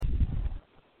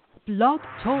Blog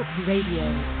Talk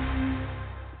Radio.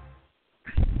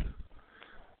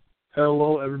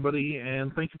 Hello, everybody,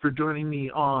 and thank you for joining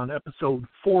me on episode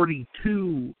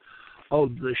 42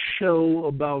 of the show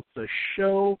about the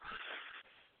show.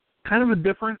 Kind of a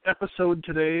different episode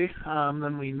today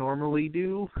than we normally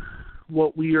do.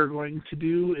 What we are going to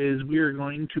do is we are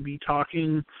going to be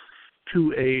talking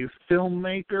to a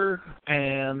filmmaker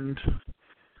and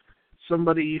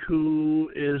somebody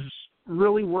who is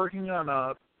really working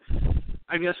on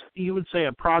I guess you would say,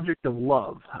 a project of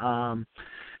love. I'm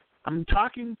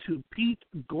talking to Pete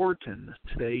Gorton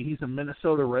today. He's a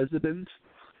Minnesota resident.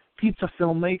 Pete's a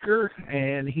filmmaker,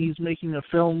 and he's making a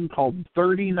film called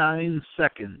 39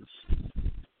 Seconds.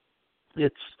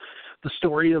 It's the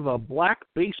story of a black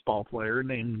baseball player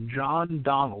named John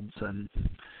Donaldson.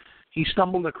 He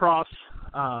stumbled across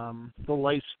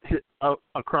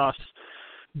across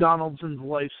Donaldson's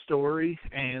life story,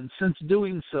 and since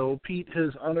doing so, Pete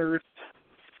has unearthed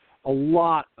a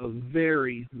lot of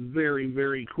very, very,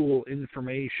 very cool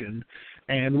information,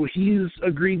 and he's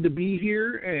agreed to be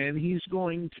here, and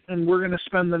we're going to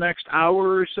spend the next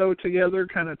hour or so together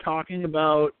kind of talking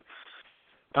about,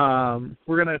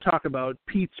 we're going to talk about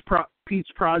Pete's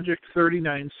project,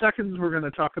 39 Seconds. We're going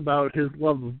to talk about his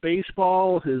love of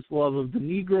baseball, his love of the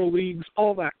Negro Leagues,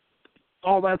 all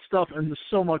that stuff, and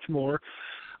so much more.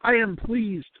 I am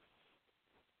pleased,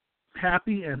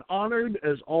 happy, and honored,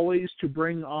 as always, to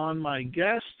bring on my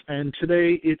guest, and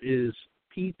today it is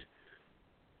Pete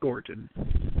Gorton.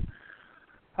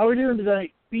 How are we doing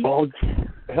today, Pete? Well,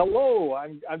 hello.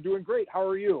 I'm doing great. How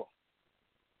are you?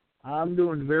 I'm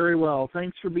doing very well.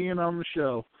 Thanks for being on the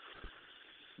show.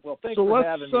 Well, thanks for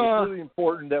having me.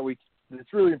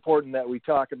 It's really important that we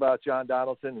talk about John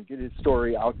Donaldson and get his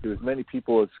story out to as many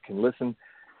people as can listen,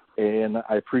 and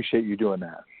I appreciate you doing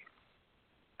that.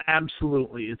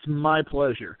 Absolutely. It's my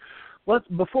pleasure.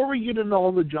 Before we get into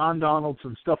all the John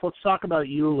Donaldson stuff, let's talk about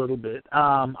you a little bit.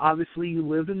 Obviously, you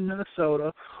live in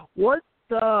Minnesota. What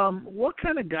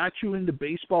kind of got you into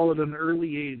baseball at an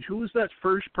early age? Who was that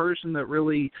first person that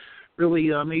really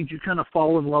made you kind of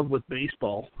fall in love with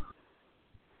baseball?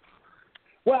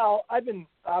 Well, I've been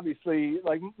obviously,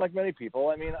 like many people,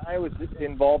 I mean, I was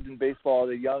involved in baseball at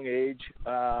a young age.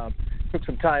 Took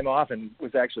some time off and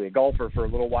was actually a golfer for a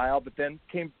little while, but then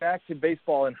came back to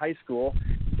baseball in high school,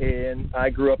 and I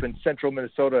grew up in central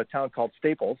Minnesota, a town called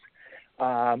Staples,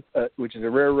 which is a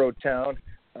railroad town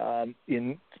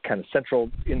in the central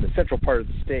part of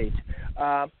the state.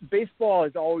 Baseball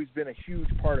has always been a huge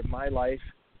part of my life.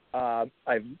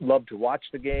 I love to watch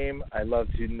the game. I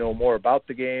love to know more about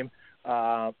the game.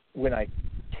 When I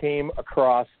came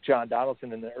across John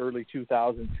Donaldson in the early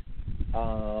 2000s,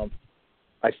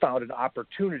 I found an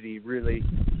opportunity really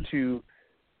to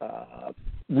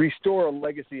restore a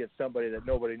legacy of somebody that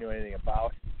nobody knew anything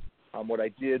about. What I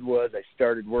did was I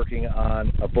started working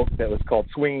on a book that was called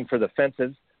Swinging for the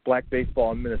Fences, Black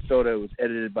Baseball in Minnesota. It was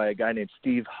edited by a guy named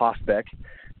Steve Hoffbeck.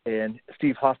 And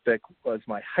Steve Hoffbeck was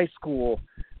my high school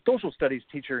social studies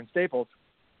teacher in Staples.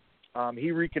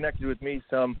 He reconnected with me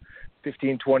some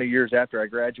 15, 20 years after I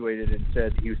graduated and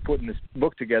said he was putting this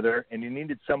book together and he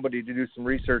needed somebody to do some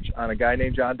research on a guy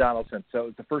named John Donaldson. So it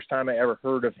was the first time I ever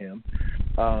heard of him.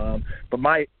 But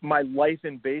my life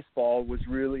in baseball was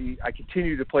really, I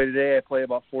continue to play today. I play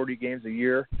about 40 games a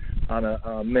year on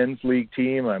a men's league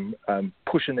team. I'm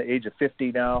pushing the age of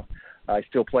 50 now. I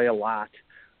still play a lot.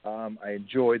 I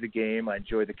enjoy the game. I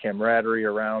enjoy the camaraderie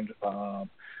around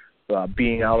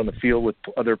being out on the field with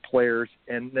other players,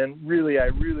 and then I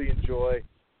really enjoy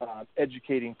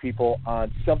educating people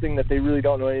on something that they really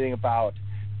don't know anything about,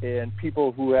 and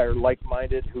people who are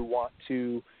like-minded who want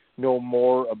to know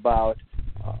more about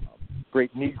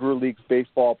great Negro Leagues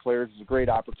baseball players. Is a great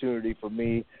opportunity for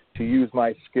me to use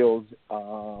my skills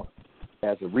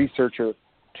as a researcher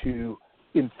to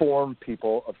inform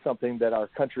people of something that our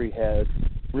country has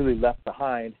really left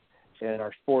behind and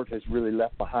our sport has really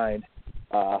left behind.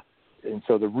 And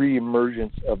so the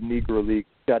reemergence of Negro League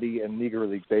study and Negro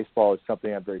League baseball is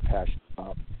something I'm very passionate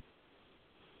about.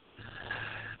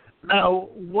 Now,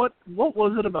 what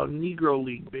was it about Negro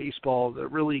League baseball that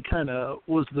really kind of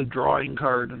was the drawing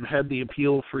card and had the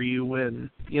appeal for you when,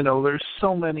 there's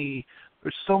so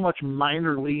much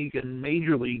minor league and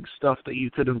major league stuff that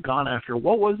you could have gone after?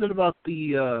 What was it about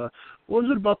the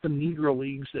Negro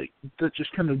Leagues that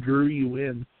just kind of drew you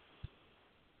in?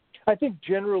 I think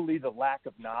generally the lack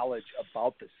of knowledge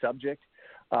about the subject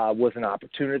was an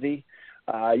opportunity.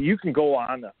 You can go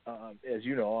on, as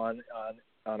you know, on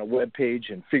a web page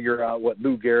and figure out what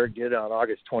Lou Gehrig did on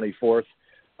August 24th,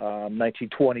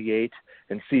 1928,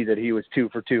 and see that he was 2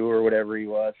 for 2 or whatever he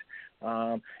was.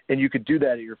 And you could do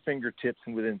that at your fingertips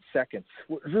and within seconds.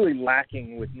 What was really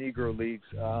lacking with Negro League's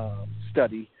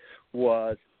study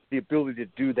was the ability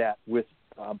to do that with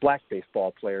black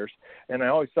baseball players. And I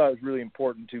always thought it was really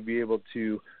important to be able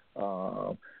to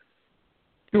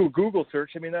do a Google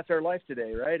search. I mean, that's our life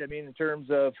today, right? I mean, in terms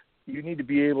of you need to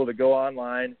be able to go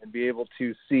online and be able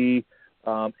to see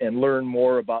and learn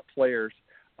more about players.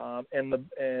 And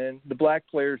the black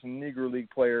players and Negro League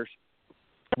players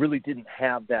really didn't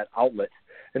have that outlet.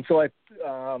 And so I,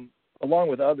 along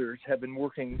with others, have been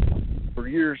working for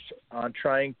years on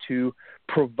trying to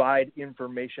provide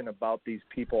information about these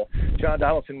people. John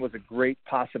Donaldson was a great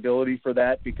possibility for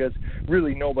that because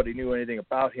really nobody knew anything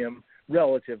about him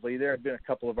relatively. There had been a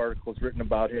couple of articles written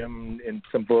about him in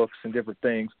some books and different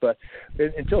things, but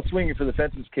until Swinging for the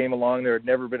Fences came along, there had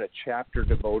never been a chapter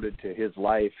devoted to his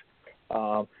life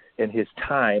and his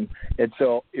time. And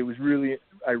so it was really,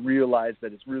 I realized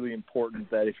that it's really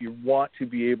important that if you want to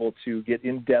be able to get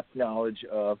in-depth knowledge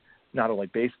of not only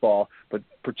baseball, but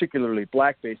particularly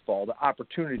black baseball, the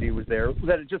opportunity was there,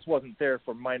 that it just wasn't there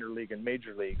for minor league and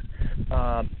major leagues.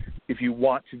 If you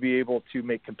want to be able to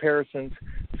make comparisons,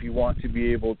 if you want to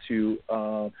be able to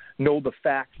know the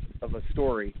facts of a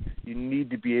story, you need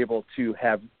to be able to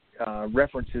have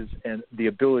references and the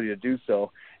ability to do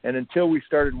so. And until we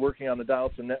started working on the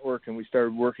Donaldson Network and we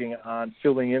started working on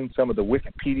filling in some of the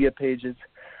Wikipedia pages,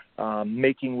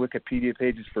 making Wikipedia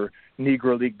pages for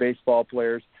Negro League baseball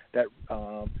players, that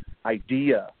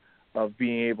idea of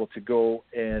being able to go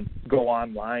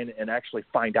online and actually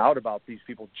find out about these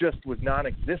people just was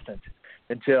non-existent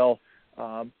until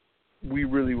we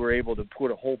really were able to put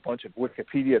a whole bunch of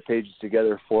Wikipedia pages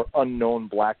together for unknown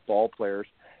black ball players.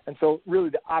 And so really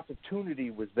the opportunity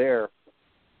was there.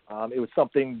 It was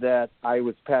something that I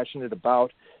was passionate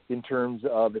about in terms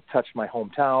of it touched my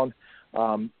hometown.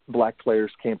 Black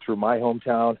players came through my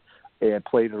hometown and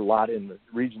played a lot in the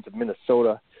regions of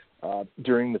Minnesota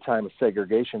during the time of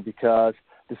segregation because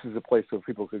this is a place where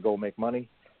people could go make money.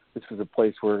 This was a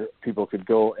place where people could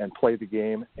go and play the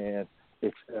game and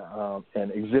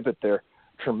exhibit their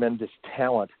tremendous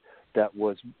talent that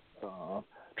was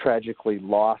tragically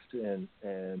lost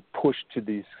and pushed to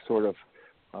these sort of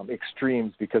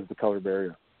extremes because of the color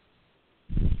barrier.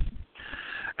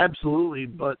 Absolutely,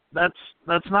 but that's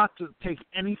not to take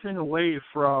anything away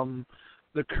from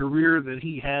the career that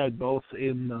he had both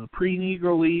in the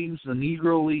pre-Negro Leagues, the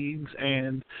Negro Leagues,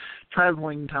 and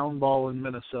traveling town ball in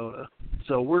Minnesota.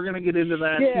 So we're going to get into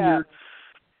that here.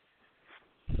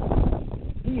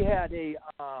 He had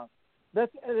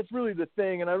that's really the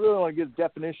thing, and I really want to get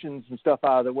definitions and stuff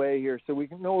out of the way here so we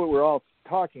can know what we're all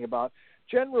talking about.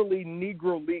 Generally,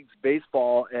 Negro Leagues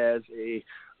baseball as a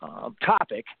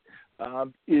topic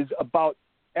is about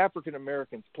African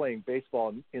Americans playing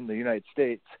baseball in the United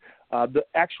States. The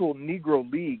actual Negro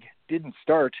League didn't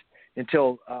start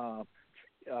until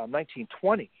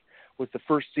 1920, was the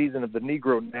first season of the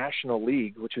Negro National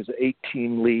League, which is an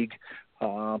 18 league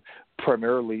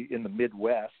primarily in the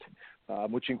Midwest,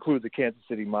 which include the Kansas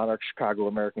City Monarchs, Chicago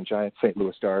American Giants, St.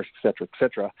 Louis Stars, et cetera, et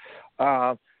cetera.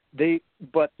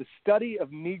 But the study of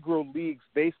Negro Leagues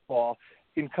baseball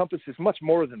encompasses much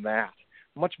more than that,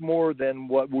 much more than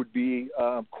what would be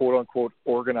quote-unquote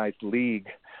organized league.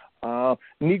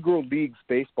 Negro Leagues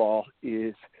baseball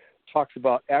talks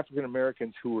about African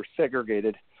Americans who were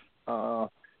segregated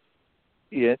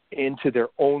into their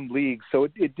own league. So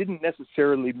it didn't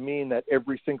necessarily mean that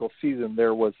every single season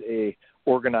there was a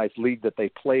organized league that they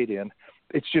played in.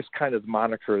 It's just kind of the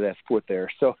moniker that's put there.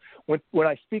 So when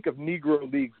I speak of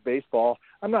Negro Leagues baseball,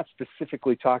 I'm not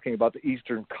specifically talking about the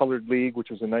Eastern Colored League, which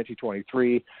was in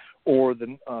 1923, or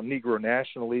the Negro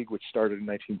National League, which started in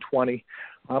 1920.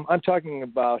 I'm talking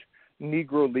about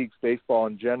Negro Leagues baseball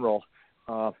in general,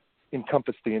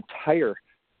 encompassed the entire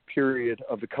period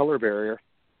of the color barrier,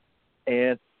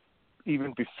 and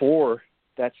even before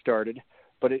that started.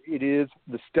 But it is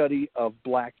the study of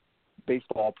black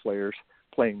baseball players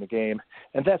playing the game.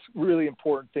 And that's a really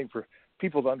important thing for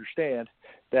people to understand,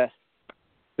 that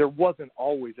there wasn't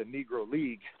always a Negro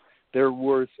League. There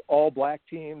was all black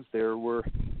teams. There were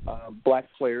black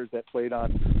players that played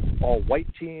on all white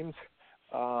teams.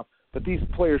 But these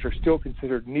players are still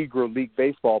considered Negro League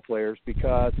baseball players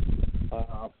because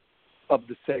of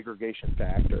the segregation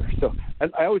factor. So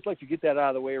I always like to get that out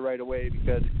of the way right away,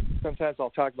 because sometimes I'll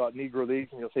talk about Negro Leagues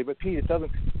and you'll say, but Pete,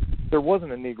 there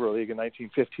wasn't a Negro League in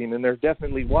 1915, and there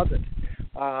definitely wasn't.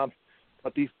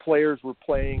 But these players were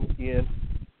playing in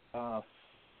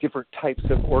different types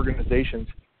of organizations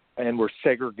and were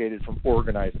segregated from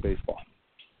organized baseball.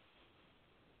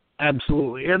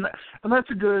 Absolutely, and that's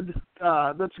good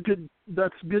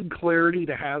clarity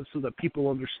to have so that people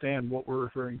understand what we're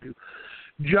referring to.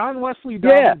 John Wesley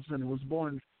Donaldson was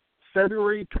born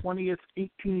February 20th,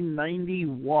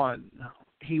 1891.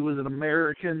 He was an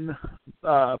American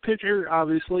pitcher,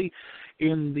 obviously,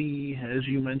 in the, as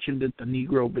you mentioned, at the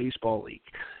Negro Baseball League.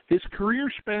 His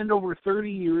career spanned over 30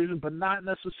 years, but not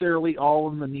necessarily all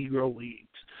in the Negro Leagues.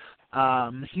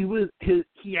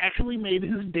 He actually made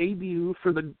his debut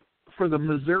for the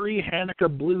Missouri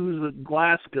Hanukkah Blues at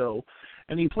Glasgow,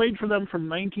 and he played for them from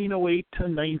 1908 to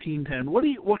 1910.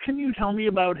 What can you tell me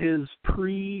about his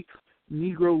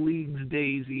pre-Negro Leagues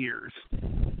days years?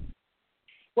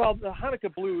 Well, the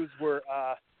Hanukkah Blues were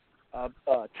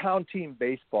a town team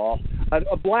baseball,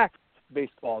 a black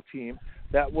baseball team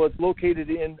that was located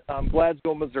in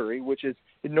Glasgow, Missouri, which is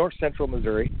in north-central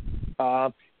Missouri.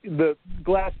 The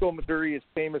Glasgow, Missouri is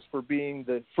famous for being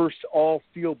the first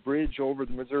all-steel bridge over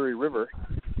the Missouri River,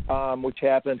 which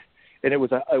happened, and it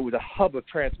was a hub of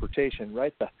transportation,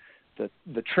 right?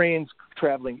 The trains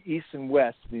traveling east and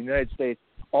west in the United States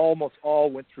almost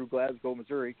all went through Glasgow,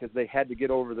 Missouri, because they had to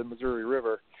get over the Missouri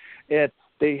River. And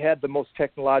they had the most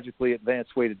technologically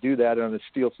advanced way to do that on a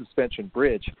steel suspension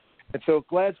bridge. And so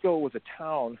Glasgow was a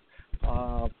town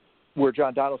where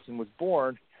John Donaldson was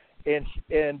born, and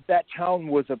that town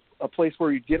was a place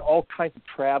where you'd get all kinds of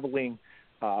traveling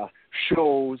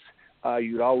shows.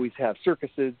 You'd always have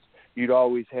circuses. You'd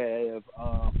always have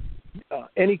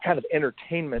any kind of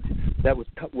entertainment that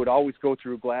would always go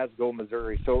through Glasgow,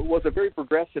 Missouri. So it was a very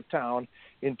progressive town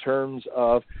in terms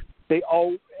of they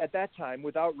all, at that time,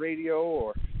 without radio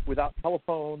or without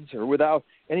telephones or without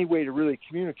any way to really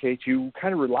communicate, you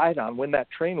kind of relied on when that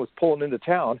train was pulling into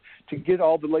town to get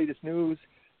all the latest news,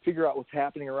 figure out what's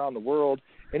happening around the world,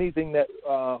 anything that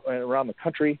around the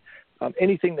country,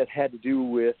 anything that had to do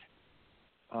with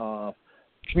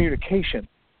communication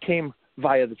came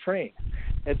via the train.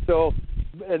 And so,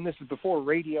 and this is before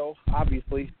radio,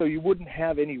 obviously, so you wouldn't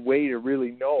have any way to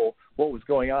really know what was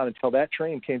going on until that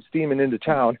train came steaming into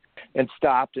town and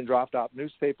stopped and dropped off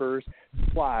newspapers,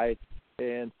 supplies,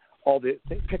 and all the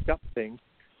picked up things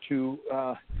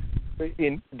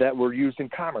that were used in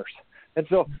commerce. And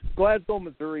so Glasgow,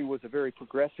 Missouri was a very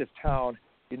progressive town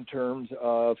in terms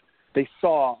of they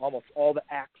saw almost all the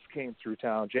acts came through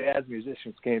town, jazz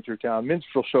musicians came through town,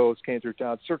 minstrel shows came through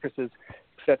town, circuses,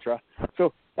 etc.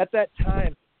 So at that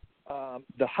time,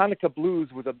 the Hanukkah Blues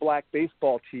was a black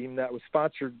baseball team that was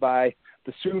sponsored by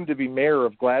the soon-to-be mayor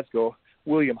of Glasgow,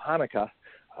 William Hanukkah.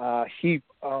 He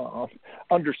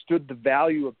understood the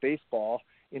value of baseball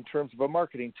in terms of a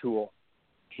marketing tool.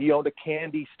 He owned a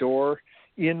candy store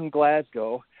in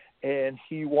Glasgow, and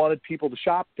he wanted people to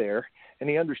shop there. And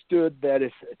he understood that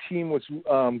if a team was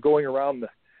going around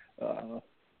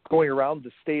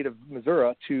the state of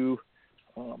Missouri to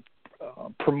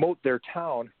promote their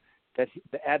town, that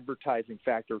the advertising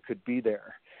factor could be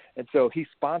there. And so he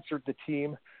sponsored the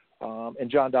team, and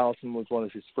John Donaldson was one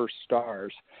of his first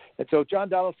stars. And so John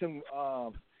Donaldson,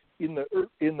 in the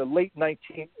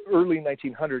early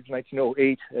 1900s,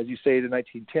 1908, as you say, to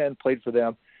 1910, played for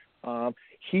them.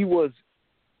 He was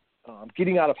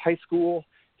getting out of high school.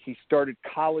 He started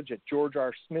college at George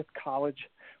R. Smith College,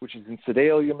 which is in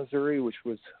Sedalia, Missouri, which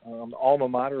was the alma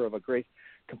mater of a great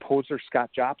composer, Scott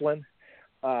Joplin.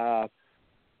 John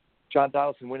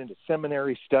Donaldson went into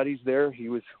seminary studies there. He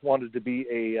wanted to be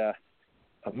a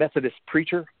Methodist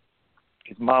preacher.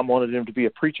 His mom wanted him to be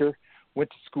a preacher,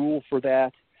 went to school for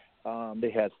that.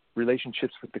 They had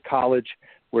relationships with the college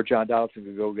where John Donaldson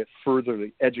could go get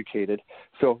furtherly educated.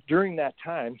 So during that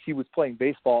time, he was playing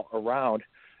baseball around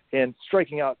and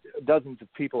striking out dozens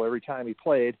of people every time he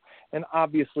played, and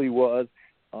obviously was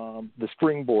the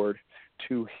springboard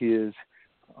to his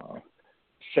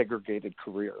segregated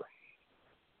career.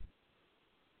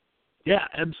 Yeah,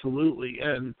 absolutely.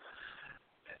 And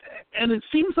it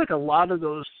seems like a lot of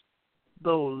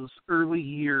those early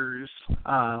years,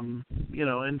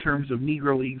 in terms of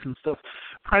Negro Leagues and stuff,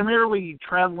 primarily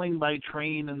traveling by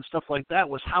train and stuff like that,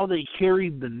 was how they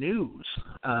carried the news.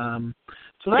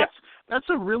 So that's it's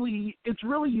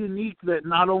really unique that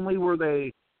not only were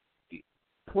they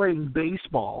playing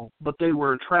baseball, but they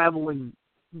were traveling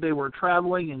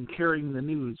and carrying the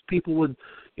news. People would,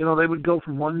 they would go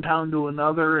from one town to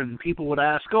another, and people would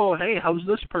ask, "Oh, hey, how's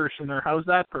this person or how's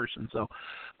that person?" So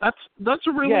that's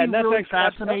a really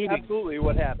fascinating. That's absolutely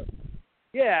what happened.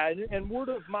 Yeah, and word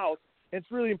of mouth. It's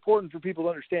really important for people to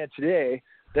understand today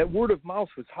that word of mouth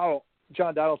was how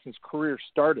John Donaldson's career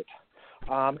started.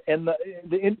 And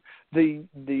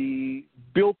the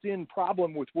built-in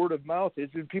problem with word of mouth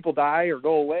is when people die or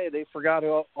go away, they forgot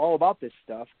all about this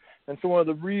stuff. And so one of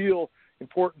the real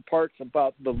important parts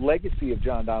about the legacy of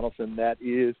John Donaldson that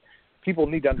is people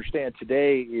need to understand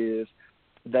today is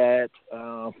that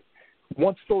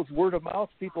once those word of mouth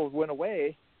people went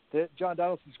away, that John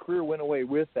Donaldson's career went away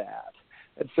with that.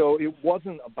 And so it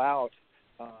wasn't about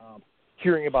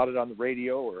hearing about it on the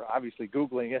radio or obviously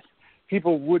Googling it.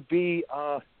 People would be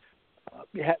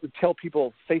tell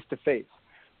people face to face.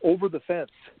 Over the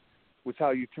fence was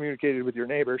how you communicated with your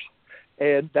neighbors,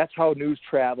 and that's how news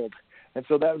traveled. And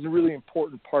so that was a really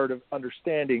important part of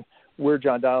understanding where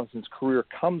John Donaldson's career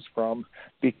comes from,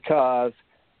 because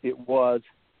it was,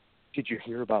 did you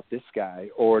hear about this guy,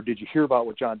 or did you hear about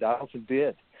what John Donaldson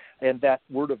did? And that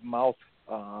word of mouth,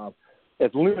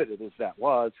 as limited as that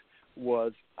was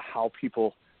how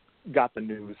people got the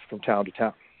news from town to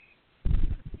town.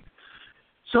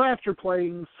 So after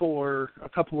playing for a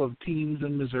couple of teams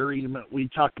in Missouri, we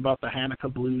talked about the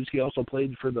Hanukkah Blues. He also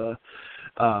played for the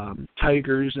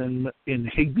Tigers in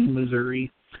Higbee, Missouri.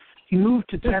 He moved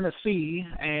to Tennessee,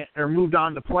 or moved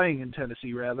on to playing in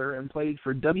Tennessee, rather, and played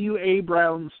for W.A.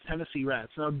 Brown's Tennessee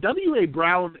Rats. Now, W.A.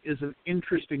 Brown is an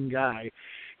interesting guy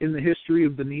in the history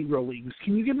of the Negro Leagues.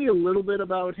 Can you give me a little bit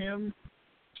about him?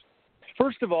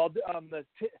 First of all, the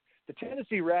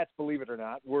Tennessee Rats, believe it or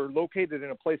not, were located in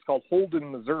a place called Holden,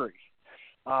 Missouri.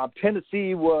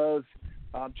 Tennessee was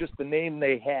just the name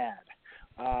they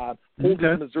had.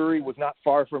 Holden, Missouri was not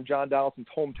far from John Donaldson's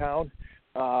hometown.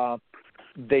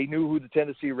 They knew who the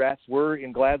Tennessee Rats were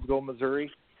in Glasgow, Missouri.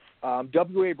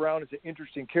 W.A. Brown is an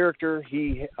interesting character.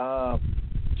 He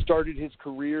started his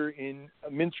career in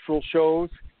minstrel shows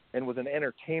and was an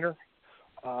entertainer.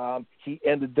 He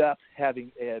ended up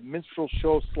having a minstrel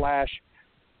show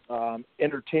 /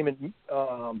 entertainment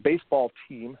baseball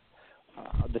team,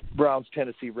 the Browns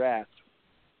Tennessee Rats.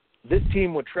 This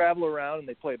team would travel around and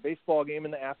they play a baseball game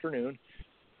in the afternoon,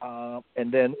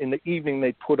 and then in the evening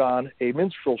they put on a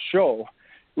minstrel show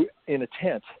in a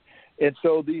tent. And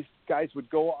so these guys would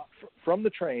go from the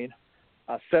train,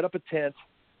 set up a tent,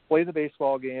 play the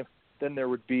baseball game, then there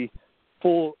would be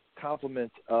full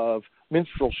complement of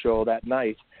minstrel show that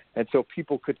night, and so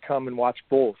people could come and watch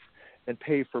both and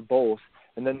pay for both,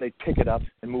 and then they'd pick it up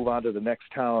and move on to the next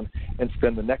town and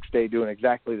spend the next day doing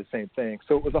exactly the same thing.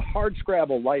 So it was a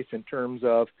hard-scrabble life in terms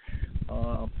of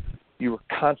you were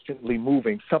constantly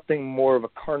moving, something more of a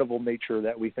carnival nature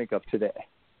that we think of today.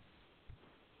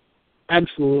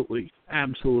 Absolutely.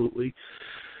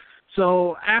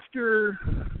 So after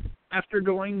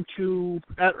going to,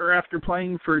 or after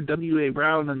playing for W.A.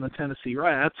 Brown and the Tennessee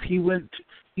Rats, he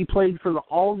played for the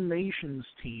All Nations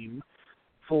team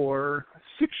for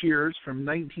 6 years, from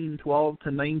 1912 to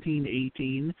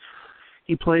 1918.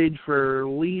 He played for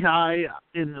Lehigh,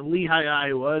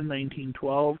 Iowa in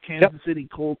 1912, Kansas City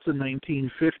Colts in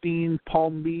 1915,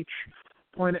 Palm Beach,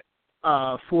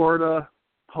 Florida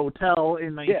Hotel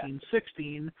in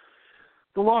 1916,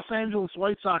 the Los Angeles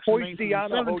White Sox in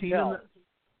 1917.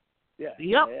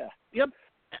 Yep.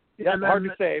 And hard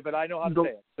to say, but I know how to say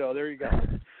it. So there you go.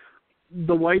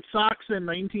 The White Sox in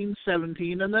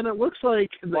 1917, and then it looks like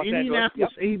the Indianapolis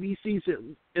ABCs,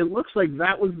 it looks like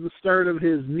that was the start of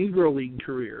his Negro League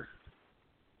career.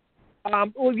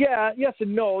 Yes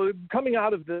and no. Coming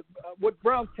out of what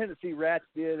Brown's Tennessee Rats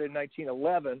did in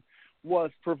 1911 was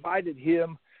provided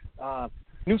him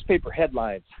newspaper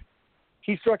headlines.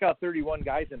 He struck out 31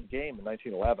 guys in the game in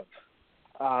 1911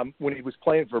 when he was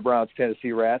playing for Brown's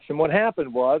Tennessee Rats. And what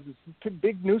happened was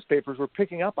big newspapers were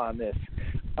picking up on this.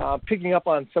 Picking up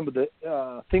on some of the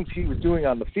things he was doing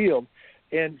on the field,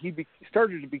 and he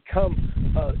started to become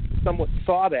a somewhat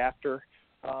sought-after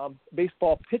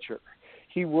baseball pitcher.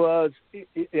 He was,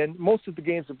 and most of the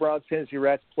games the Browns Tennessee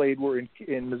Rats played were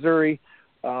in Missouri,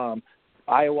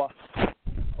 Iowa,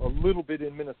 a little bit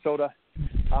in Minnesota,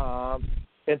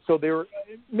 and so they were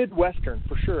Midwestern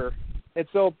for sure. And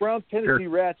so Browns Tennessee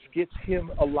Rats gets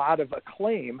him a lot of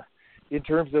acclaim in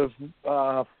terms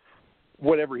of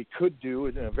whatever he could do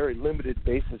in a very limited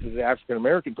basis as an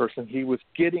African-American person. He was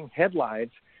getting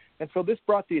headlines, and so this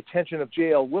brought the attention of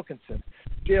J.L. Wilkinson.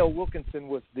 J.L. Wilkinson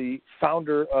was the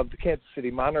founder of the Kansas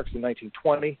City Monarchs in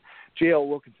 1920. J.L.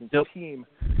 Wilkinson's team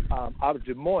out of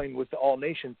Des Moines was the All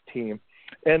Nations team,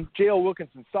 and J.L.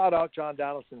 Wilkinson sought out John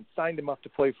Donaldson, signed him up to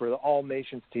play for the All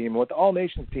Nations team. And what the All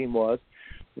Nations team was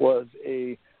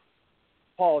a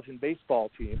metropolitan baseball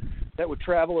team that would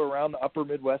travel around the upper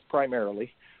Midwest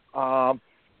primarily.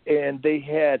 And they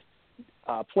had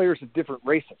players of different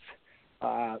races.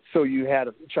 So you had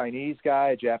a Chinese guy,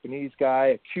 a Japanese guy,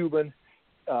 a Cuban,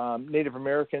 Native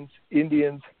Americans,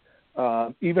 Indians,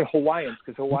 even Hawaiians,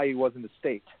 because Hawaii wasn't a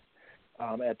state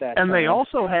at that time. And they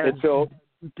also had,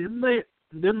 didn't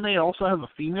they also have a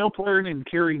female player named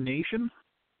Carrie Nation?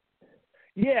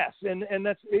 Yes, and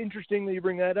that's interesting that you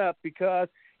bring that up because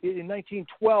in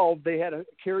 1912 they had a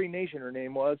Carrie Nation. Her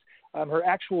name was. Her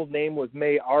actual name was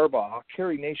May Arbaugh.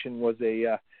 Carrie Nation was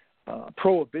a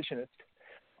prohibitionist.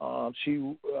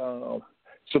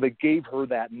 So they gave her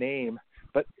that name,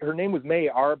 but her name was May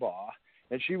Arbaugh,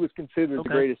 and she was considered the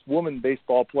greatest woman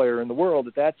baseball player in the world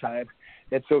at that time.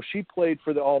 And so she played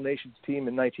for the All Nations team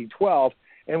in 1912.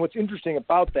 And what's interesting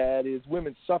about that is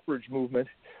women's suffrage movement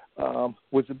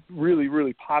was a really,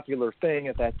 really popular thing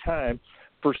at that time.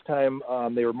 First time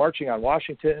they were marching on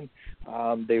Washington.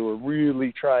 They were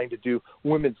really trying to do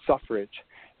women's suffrage.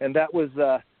 And that was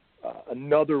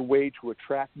another way to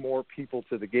attract more people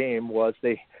to the game was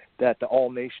that the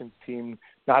All Nations team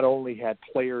not only had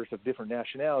players of different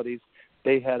nationalities,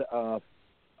 they had a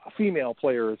female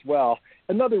player as well.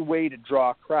 Another way to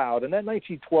draw a crowd. And that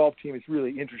 1912 team is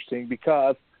really interesting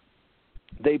because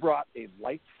they brought a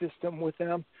light system with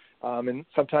them. And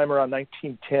sometime around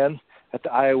 1910 at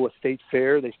the Iowa State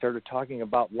Fair, they started talking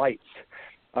about lights,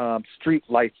 street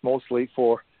lights mostly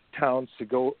for towns to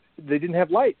go. They didn't have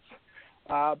lights.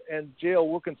 And J.L.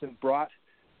 Wilkinson brought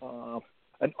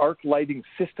an arc lighting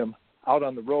system out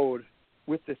on the road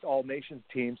with this All Nations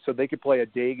team so they could play a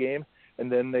day game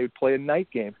and then they would play a night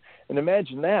game. And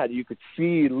imagine that. You could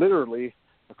see literally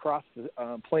across the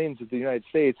plains of the United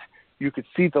States, you could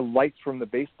see the lights from the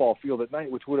baseball field at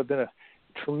night, which would have been a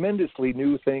tremendously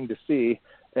new thing to see.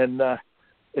 And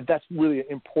that's really an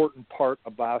important part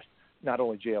about not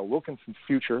only J.L. Wilkinson's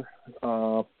future,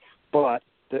 but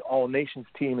the All Nations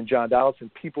team and John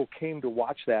Donaldson. People came to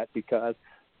watch that because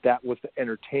that was the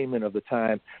entertainment of the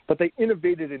time. But they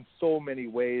innovated in so many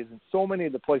ways, and so many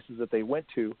of the places that they went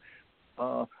to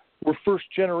were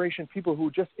first-generation people who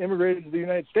just immigrated to the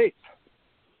United States.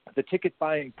 The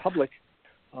ticket-buying public,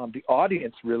 the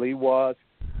audience really was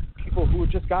people who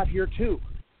had just got here too.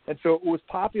 And so it was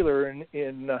popular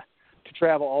to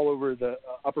travel all over the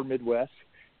upper Midwest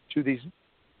to these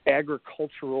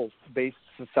agricultural-based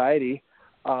society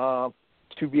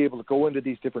to be able to go into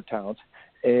these different towns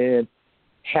and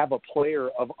have a player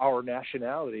of our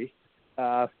nationality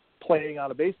playing on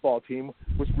a baseball team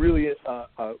was really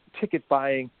a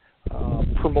ticket-buying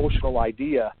promotional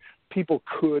idea. People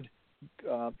could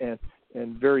and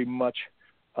very much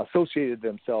associated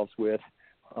themselves with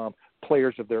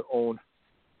players of their own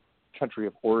country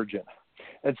of origin.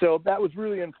 And so that was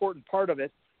really an important part of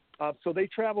it. So they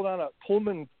traveled on a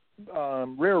Pullman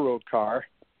railroad car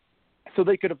so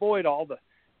they could avoid all the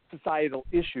societal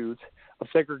issues of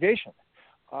segregation.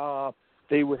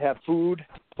 They would have food,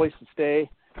 place to stay,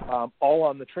 all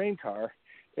on the train car,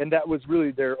 and that was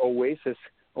really their oasis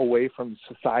away from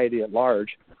society at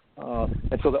large.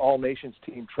 And so the All Nations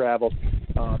team traveled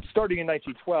starting in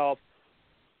 1912,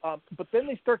 but then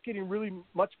they start getting really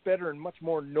much better and much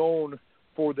more known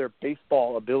for their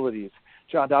baseball abilities.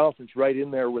 John Donaldson's right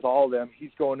in there with all of them. He's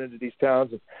going into these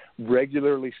towns and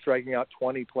regularly striking out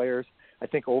 20 players. I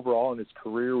think overall in his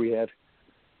career we had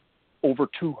over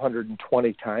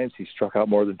 220 times he struck out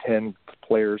more than 10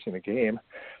 players in a game.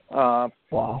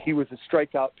 Wow. He was a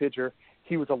strikeout pitcher.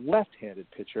 He was a left-handed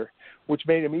pitcher, which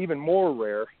made him even more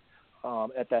rare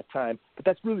at that time. But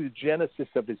that's really the genesis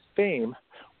of his fame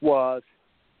was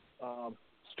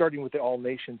starting with the All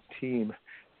Nations team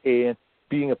and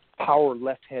being a power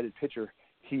left-handed pitcher.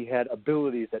 He had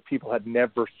abilities that people had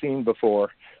never seen before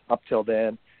up till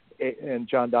then. And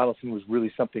John Donaldson was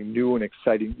really something new and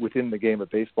exciting within the game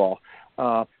of baseball,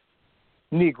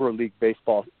 Negro League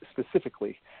baseball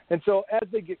specifically. And so as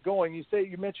they get going, you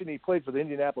mentioned he played for the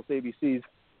Indianapolis ABCs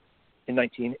in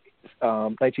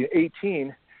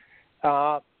 1918,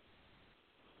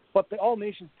 but the All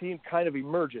Nations team kind of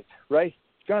emerges, right?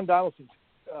 John Donaldson,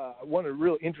 one of the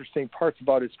real interesting parts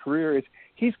about his career is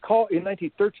he's called, in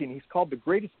 1913, he's called the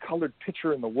greatest colored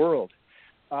pitcher in the world.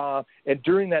 And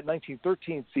during that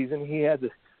 1913 season, he had a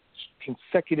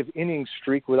consecutive innings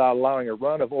streak without allowing a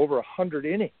run of over 100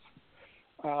 innings.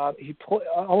 He played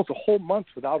almost a whole month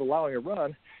without allowing a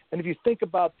run. And if you think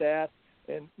about that,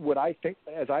 and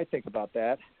as I think about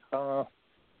that,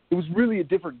 it was really a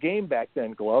different game back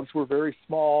then. Gloves were very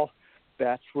small.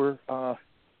 Bats were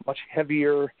much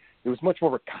heavier. It was much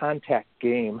more of a contact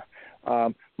game,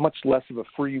 much less of a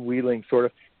freewheeling sort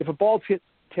of. If a ball's hit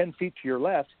 10 feet to your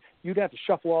left, you'd have to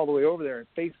shuffle all the way over there and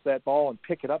face that ball and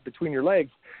pick it up between your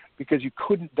legs because you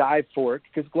couldn't dive for it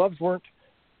because gloves were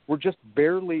just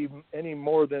barely any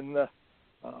more than the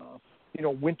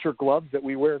winter gloves that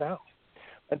we wear now.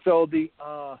 And so the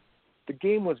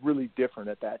game was really different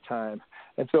at that time.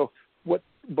 And so what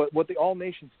the All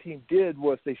Nations team did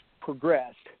was they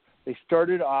progressed. They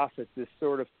started off at this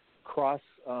sort of cross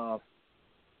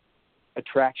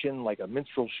attraction like a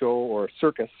minstrel show or a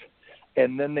circus.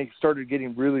 And then they started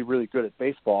getting really, really good at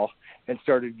baseball and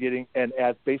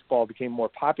as baseball became more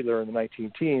popular in the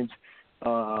 19-teens,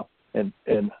 and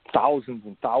thousands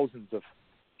and thousands of,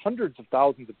 hundreds of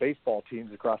thousands of baseball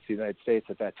teams across the United States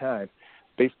at that time,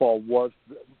 baseball was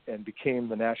and became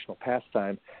the national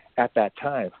pastime at that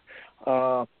time.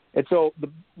 And so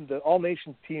the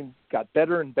All-Nations team got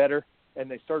better and better,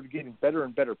 and they started getting better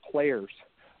and better players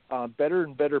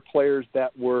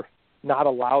that were not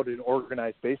allowed in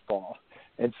organized baseball.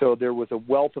 And so there was a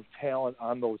wealth of talent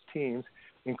on those teams,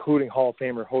 including Hall of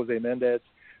Famer Jose Mendez,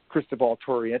 Cristobal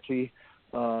Torriente.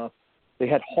 They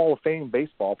had Hall of Fame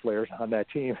baseball players on that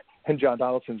team, and John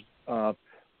Donaldson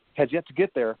has yet to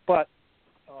get there, but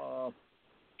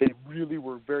they really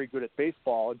were very good at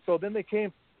baseball. And so then it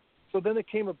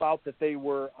came about that they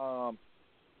were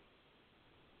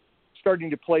starting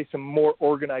to play some more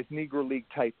organized Negro League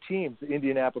type teams, the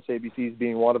Indianapolis ABCs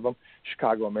being one of them,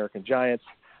 Chicago American Giants,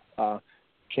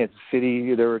 Kansas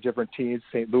City, there were different teams,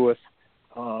 St. Louis,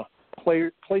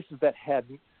 places that had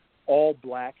all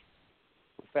black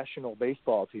professional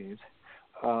baseball teams.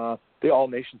 The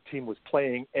All-Nations team was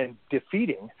playing and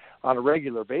defeating on a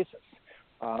regular basis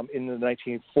in the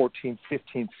 1914,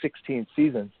 15, 16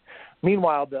 seasons.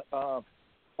 Meanwhile, the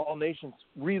All-Nations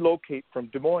relocate from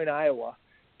Des Moines, Iowa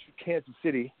to Kansas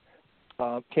City,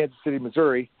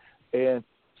 Missouri, and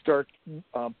start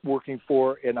working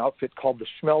for an outfit called the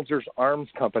Schmelzer's Arms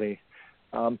Company.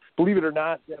 Believe it or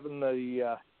not, Devin,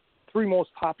 the three most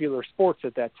popular sports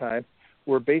at that time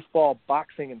were baseball,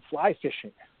 boxing, and fly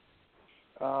fishing.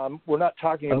 We're not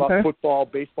talking about football,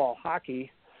 baseball,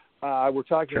 hockey. We're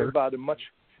talking about a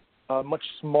much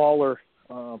smaller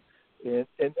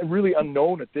and really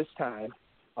unknown at this time,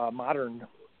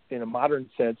 in a modern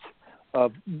sense,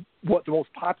 of what the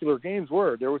most popular games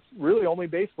were. There was really only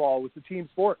baseball was the team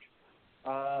sport.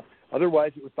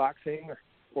 Otherwise, it was boxing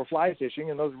or fly fishing,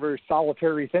 and those are very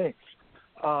solitary things.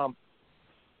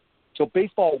 So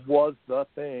baseball was the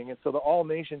thing. And so the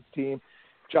All-Nations team,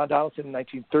 John Donaldson in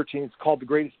 1913, is called the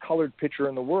greatest colored pitcher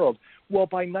in the world. Well,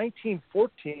 by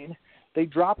 1914, they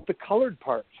dropped the colored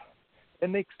part,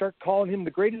 and they start calling him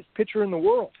the greatest pitcher in the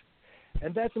world.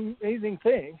 And that's an amazing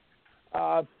thing.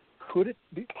 Could it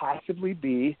possibly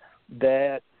be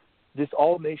that this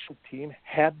All-Nation team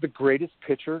had the greatest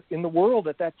pitcher in the world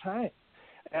at that time?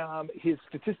 His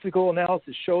statistical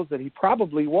analysis shows that he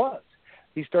probably was.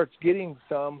 He starts getting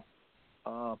some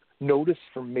notice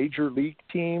from major league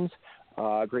teams.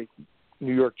 Great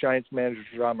New York Giants manager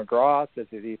John McGraw says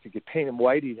that if he could paint him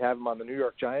white, he'd have him on the New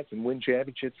York Giants and win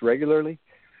championships regularly.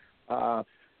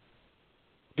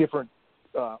 Different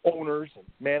owners and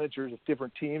managers of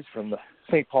different teams, from the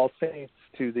St. Paul Saints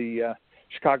to the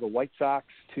Chicago White Sox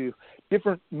to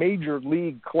different major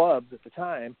league clubs at the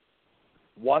time,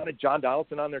 wanted John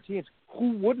Donaldson on their teams.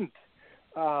 Who wouldn't?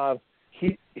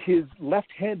 His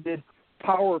left-handed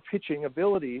power pitching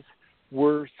abilities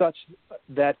were such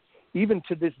that even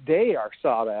to this day are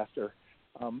sought after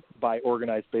by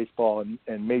organized baseball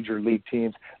and major league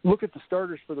teams. Look at the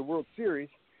starters for the World Series,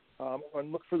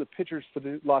 and look for the pitchers for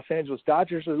the Los Angeles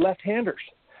Dodgers are left-handers.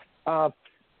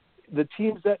 The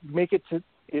teams that make it to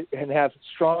it and have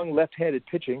strong left-handed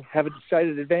pitching have a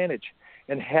decided advantage,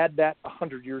 and had that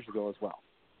 100 years ago as well.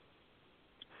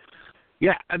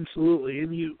 Yeah, absolutely.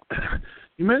 And you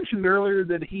mentioned earlier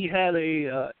that he had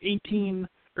a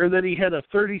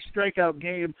 30 strikeout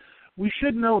game. We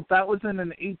should note that was in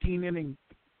an 18 inning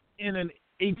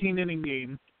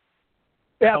game.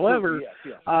 Absolutely, However,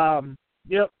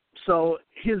 yes. So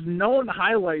his known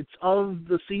highlights of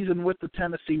the season with the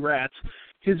Tennessee Rats,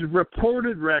 his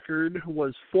reported record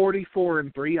was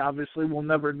 44-3. Obviously, we'll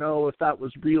never know if that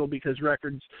was real because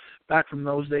records back from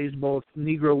those days, both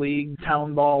Negro League,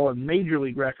 Town Ball, and Major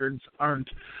League records aren't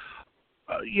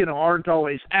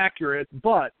always accurate.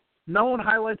 But known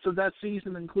highlights of that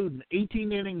season include an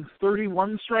 18-inning,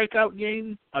 31 strikeout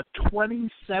game, a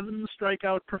 27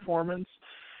 strikeout performance,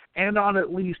 and on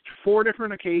at least 4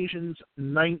 different occasions,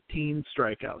 19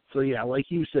 strikeouts. So yeah, like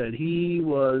you said, he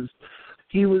was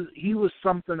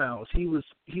something else. He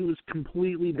was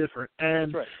completely different.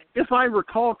 And right. If I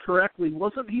recall correctly,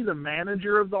 wasn't he the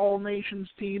manager of the All-Nations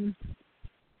team?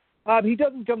 He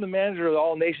doesn't become the manager of the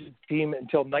All-Nations team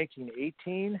until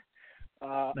 1918.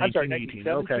 I'm sorry, 1917.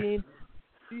 Okay.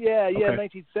 Yeah, Okay.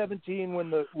 1917 when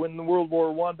the World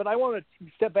War I. But I want to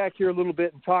step back here a little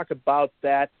bit and talk about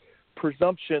that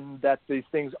presumption that these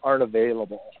things aren't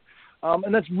available.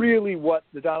 And that's really what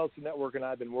the Donaldson Network and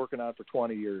I have been working on for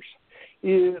 20 years.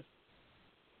 Is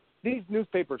these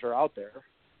newspapers are out there.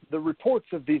 The reports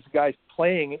of these guys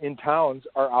playing in towns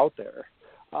are out there.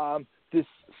 this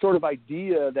sort of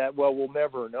idea that, well, we'll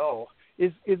never know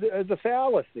is a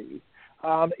fallacy.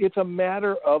 It's a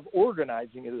matter of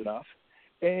organizing it enough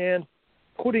and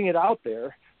putting it out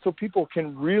there so people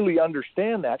can really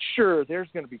understand that. Sure, there's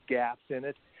going to be gaps in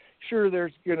it. Sure,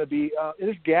 there's going to be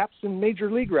there's gaps in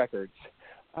major league records.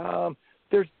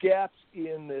 There's gaps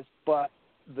in this, but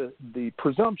the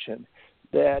presumption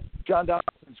that John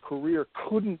Donaldson's career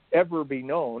couldn't ever be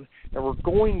known, and we're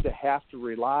going to have to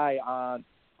rely on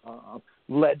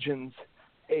legends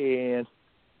and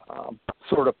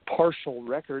sort of partial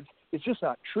records, is just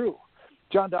not true.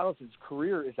 John Donaldson's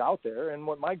career is out there, and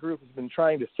what my group has been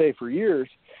trying to say for years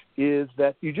is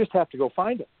that you just have to go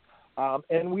find him,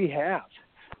 and we have.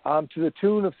 To the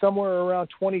tune of somewhere around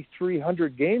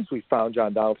 2,300 games we found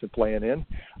John Donaldson playing in.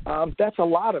 That's a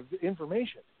lot of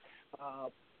information.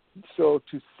 So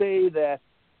to say that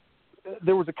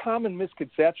there was a common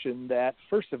misconception that,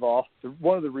 first of all,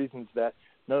 one of the reasons that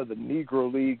none of the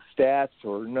Negro League stats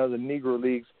or none of the Negro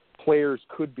League's players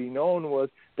could be known was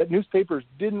that newspapers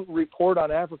didn't report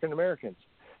on African Americans.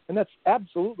 And that's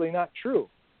absolutely not true.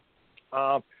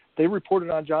 They reported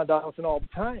on John Donaldson all the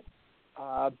time.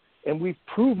 And we've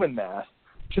proven that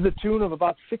to the tune of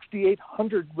about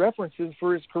 6,800 references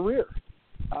for his career.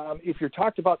 If you're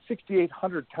talked about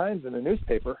 6,800 times in a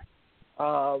newspaper,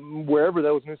 wherever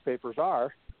those newspapers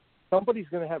are, somebody's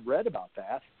going to have read about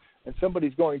that, and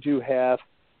somebody's going to have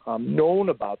known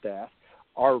about that.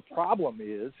 Our problem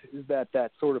is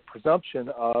that sort of presumption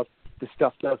of this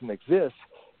stuff doesn't exist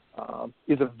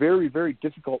is a very, very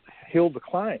difficult hill to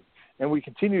climb, and we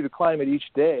continue to climb it each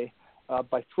day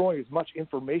by throwing as much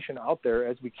information out there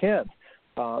as we can.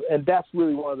 And that's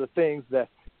really one of the things that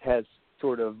has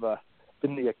sort of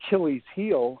been the Achilles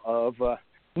heel of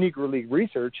Negro League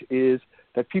research, is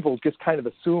that people just kind of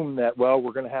assume that, well,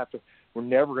 we're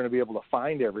never going to be able to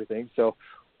find everything, so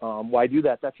why do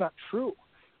that? That's not true.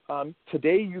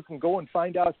 Today you can go and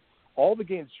find out all the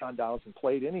games John Donaldson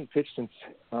played in. He pitched since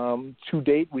to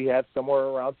date. We have somewhere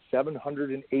around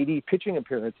 780 pitching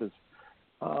appearances.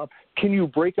 Can you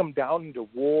break them down into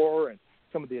WAR and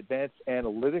some of the advanced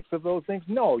analytics of those things?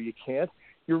 No, you can't.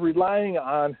 You're relying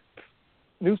on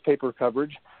newspaper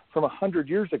coverage from 100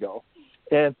 years ago,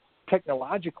 and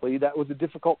technologically that was a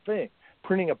difficult thing.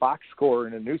 Printing a box score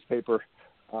in a newspaper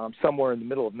somewhere in the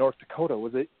middle of North Dakota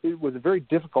was a very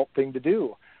difficult thing to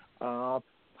do.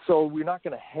 So we're not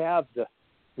going to have the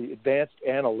advanced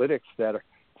analytics that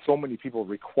so many people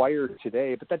require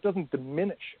today, but that doesn't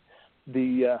diminish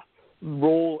the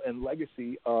role and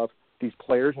legacy of these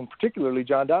players, and particularly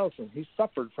John Donaldson. He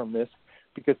suffered from this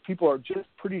because people are just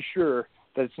pretty sure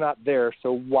that it's not there,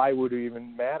 so why would it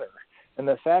even matter? And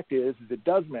the fact is it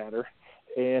does matter,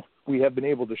 and we have been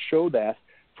able to show that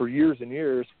for years and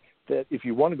years, that if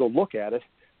you want to go look at it,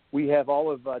 we have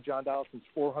all of John Donaldson's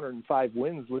 405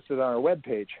 wins listed on our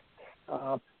webpage.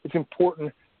 It's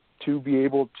important to be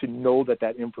able to know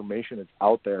that information is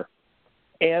out there.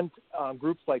 And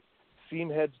groups like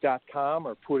seamheads.com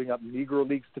are putting up Negro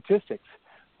League statistics.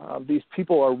 These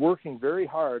people are working very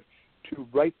hard to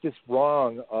right this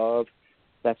wrong of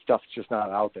that stuff's just not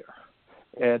out there.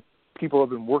 And people have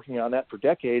been working on that for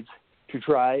decades to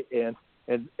try and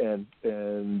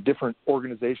different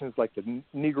organizations like the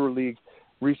Negro League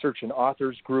Research and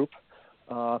Authors Group,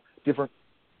 different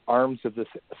arms of the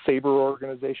SABR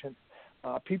organization.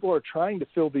 People are trying to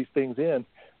fill these things in.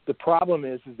 The problem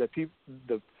is that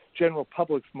the general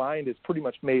public's mind is pretty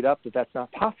much made up that that's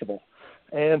not possible.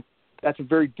 And that's a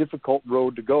very difficult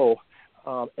road to go.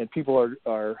 And people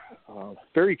are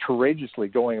very courageously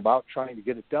going about trying to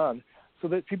get it done so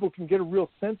that people can get a real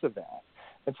sense of that.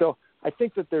 And so I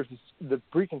think that there's the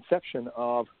preconception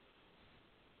of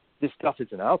this stuff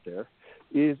isn't out there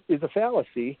is a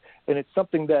fallacy, and it's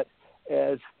something that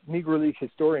as Negro League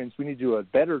historians we need to do a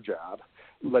better job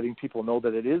letting people know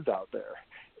that it is out there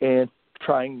and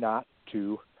trying not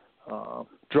to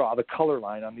draw the color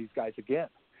line on these guys again.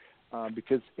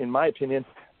 Because in my opinion,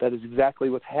 that is exactly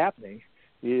what's happening,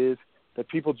 is that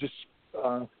people just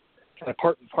kind of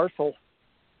part and parcel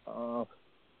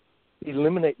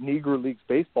eliminate Negro Leagues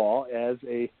baseball as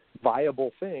a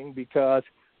viable thing because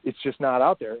it's just not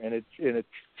out there, and it's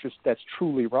just that's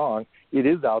truly wrong. It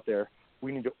is out there.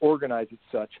 We need to organize it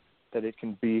such that it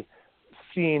can be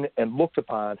seen and looked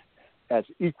upon as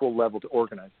equal level to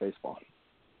organized baseball.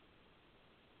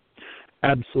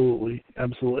 Absolutely.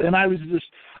 And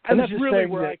that's really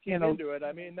where I came into it.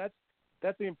 I mean,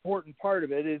 that's the important part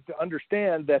of it, is to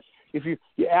understand that if you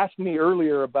asked me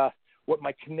earlier about what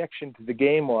my connection to the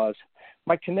game was,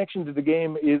 my connection to the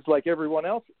game is like everyone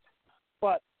else's.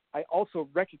 But I also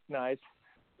recognized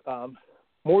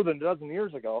more than a dozen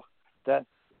years ago that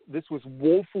this was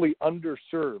woefully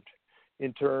underserved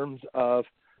in terms of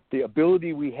the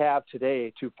ability we have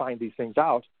today to find these things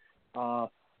out,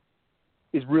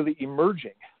 is really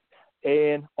emerging.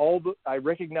 And I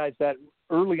recognize that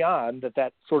early on,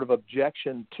 that sort of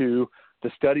objection to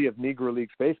the study of Negro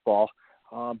Leagues baseball,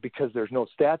 because there's no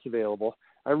stats available,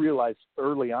 I realized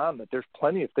early on that there's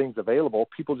plenty of things available.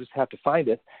 People just have to find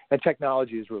it, and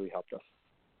technology has really helped us.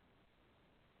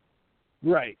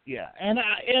 Right. Yeah. And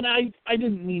I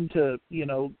didn't mean to,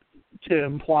 to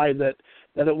imply that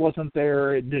it wasn't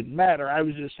there. It didn't matter. I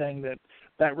was just saying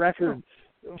that record,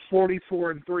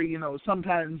 44-3.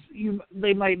 Sometimes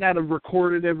they might not have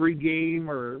recorded every game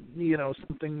or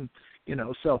something.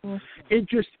 So it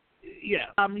just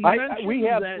we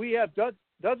have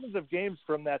dozens of games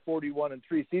from that 41-3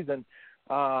 season.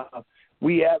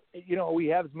 We have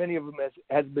as many of them as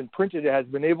has been printed, has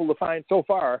been able to find so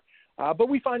far. But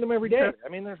we find them every day. I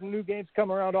mean, there's new games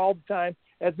come around all the time.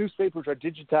 As newspapers are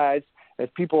digitized, as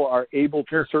people are able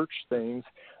to search things,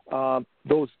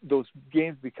 those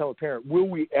games become apparent. Will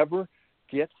we ever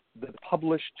get the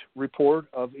published report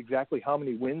of exactly how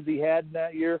many wins he had in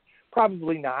that year?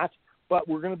 Probably not. But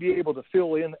we're going to be able to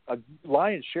fill in a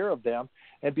lion's share of them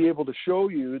and be able to show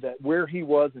you that where he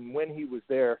was and when he was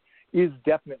there is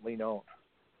definitely known.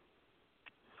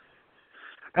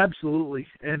 Absolutely.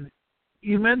 And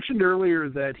you mentioned earlier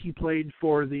that he played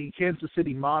for the Kansas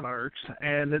City Monarchs,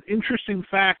 and an interesting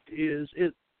fact is,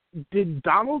 did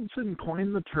Donaldson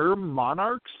coin the term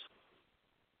Monarchs?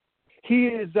 He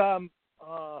is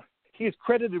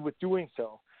credited with doing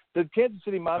so. The Kansas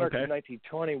City Monarchs in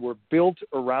 1920 were built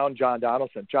around John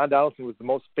Donaldson. John Donaldson was the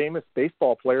most famous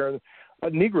baseball player,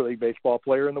 Negro League baseball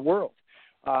player in the world.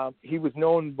 He was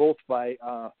known both by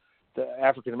the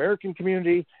African-American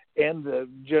community and the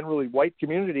generally white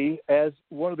community as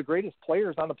one of the greatest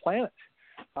players on the planet.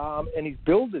 And he's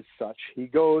billed as such. He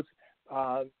goes,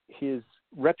 his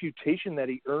reputation that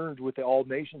he earned with the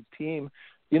All-Nations team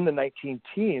in the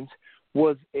 19-teens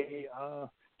was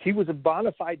he was a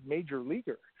bona fide major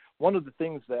leaguer. One of the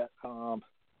things that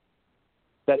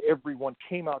everyone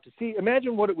came out to see.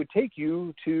 Imagine what it would take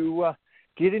you to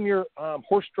get in your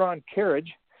horse-drawn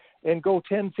carriage and go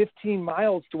 10, 15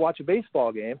 miles to watch a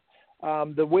baseball game.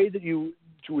 The way that you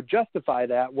would justify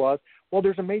that was, well,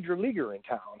 there's a major leaguer in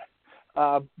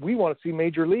town. We want to see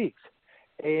major leagues.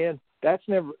 And that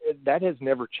has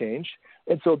never changed.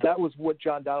 And so that was what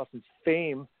John Donaldson's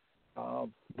fame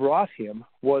brought him,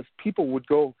 was people would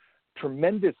go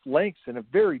tremendous lengths in a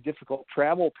very difficult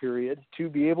travel period to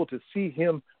be able to see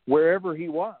him wherever he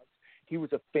was. He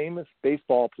was a famous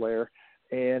baseball player,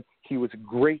 and he was a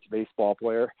great baseball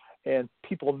player, and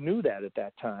people knew that at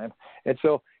that time. And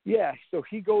so, so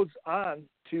he goes on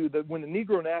to when the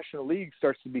Negro National League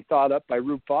starts to be thought up by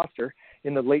Rube Foster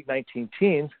in the late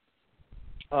 19-teens,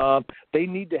 they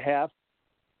need to have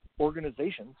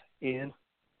organizations in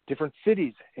different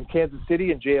cities. In Kansas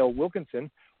City, and J.L.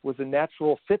 Wilkinson was a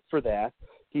natural fit for that.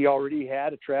 He already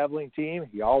had a traveling team.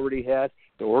 He already had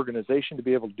the organization to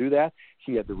be able to do that.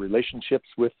 He had the relationships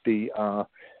with the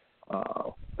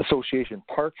Association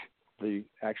Park, the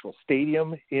actual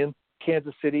stadium in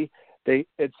Kansas City. And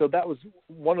so that was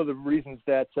one of the reasons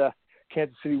that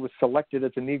Kansas City was selected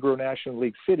as a Negro National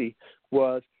League city,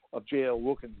 was of J.L.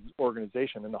 Wilkinson's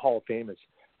organization, and the Hall of Fame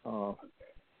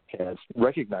has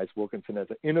recognized Wilkinson as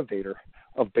an innovator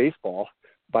of baseball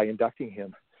by inducting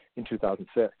him in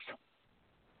 2006.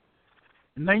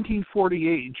 In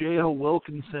 1948, J.L.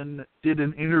 Wilkinson did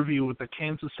an interview with the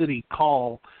Kansas City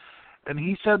Call, and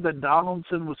he said that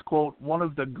Donaldson was, quote, one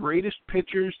of the greatest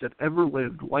pitchers that ever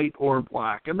lived, white or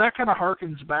black. And that kind of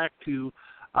harkens back to,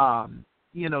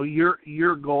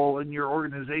 your goal and your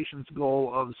organization's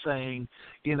goal of saying,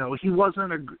 he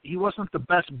wasn't the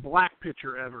best black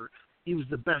pitcher ever. He was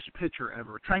the best pitcher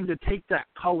ever, trying to take that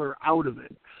color out of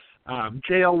it.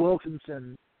 J.L.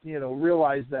 Wilkinson,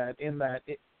 realized that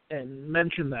and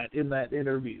mentioned that in that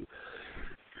interview.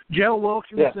 J.L.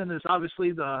 Wilkinson is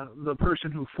obviously the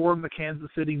person who formed the Kansas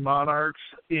City Monarchs.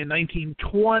 In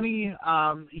 1920,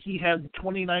 he had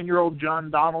 29-year-old John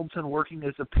Donaldson working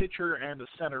as a pitcher and a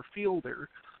center fielder.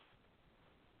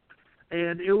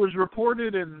 And it was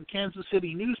reported in Kansas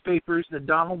City newspapers that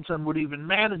Donaldson would even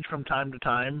manage from time to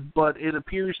time, but it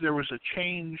appears there was a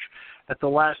change at the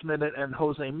last minute and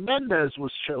Jose Mendez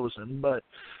was chosen. But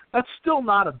that's still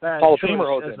not a bad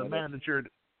choice as a manager.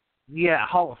 Yeah,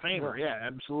 Hall of Famer. Yeah,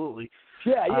 absolutely.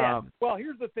 Yeah. Well,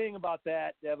 here's the thing about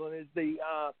that, Devlin, is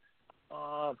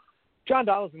John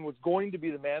Donaldson was going to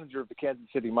be the manager of the Kansas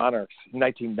City Monarchs in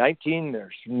 1919.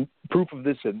 There's proof of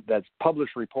this, and that's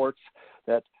published reports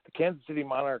that the Kansas City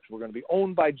Monarchs were going to be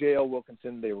owned by J.L.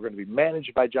 Wilkinson, they were going to be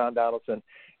managed by John Donaldson,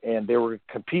 and they were going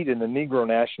to compete in the Negro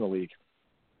National League.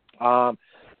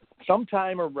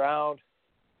 Sometime around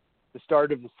the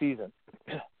start of the season,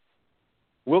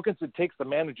 Wilkinson takes the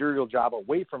managerial job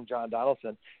away from John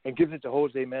Donaldson and gives it to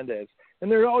Jose Mendez.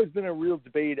 And there's always been a real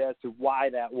debate as to why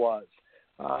that was.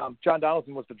 John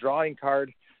Donaldson was the drawing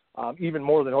card, even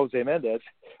more than Jose Mendez,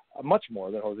 much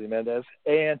more than Jose Mendez.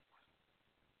 And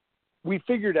we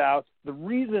figured out the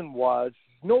reason was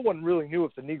no one really knew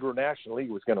if the Negro National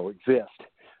League was going to exist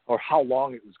or how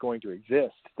long it was going to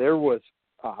exist. There was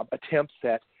attempts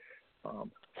at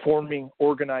forming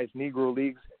organized Negro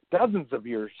leagues dozens of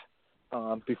years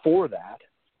before that.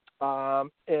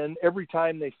 And every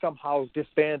time they somehow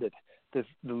disbanded, the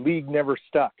league never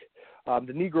stuck.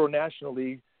 The Negro National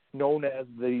League, known as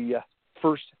the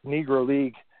first Negro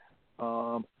League,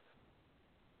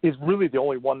 is really the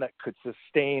only one that could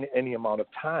sustain any amount of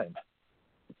time.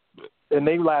 And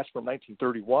they last from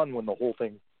 1931, when the whole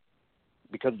thing,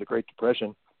 because of the Great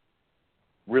Depression,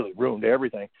 really ruined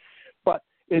everything. But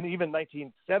in even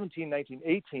 1917,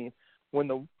 1918, when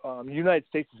the United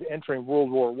States is entering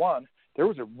World War I, there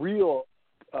was a real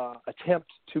attempt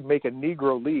to make a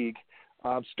Negro League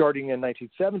starting in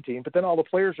 1917. But then all the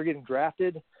players are getting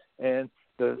drafted, and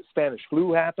the Spanish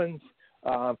flu happens.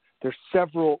 There's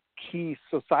several key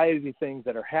society things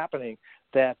that are happening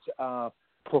that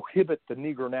prohibit the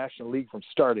Negro National League from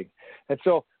starting. And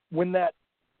so when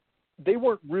they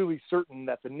weren't really certain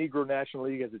that the Negro National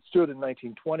League as it stood in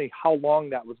 1920, how long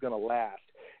that was going to last.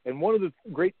 And one of the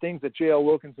great things that J.L.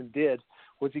 Wilkinson did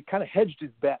was he kind of hedged his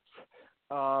bets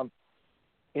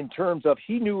in terms of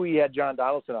he knew he had John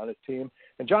Donaldson on his team,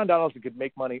 and John Donaldson could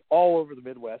make money all over the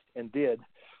Midwest and did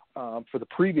for the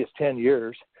previous 10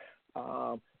 years.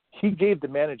 He gave the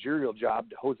managerial job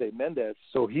to Jose Mendez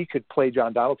so he could play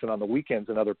John Donaldson on the weekends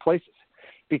in other places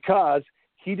because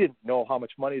he didn't know how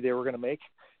much money they were going to make.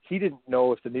 He didn't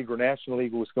know if the Negro National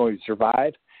League was going to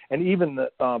survive. And even the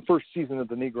first season of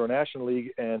the Negro National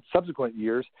League and subsequent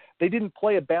years, they didn't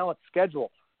play a balanced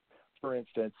schedule. For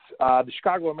instance, the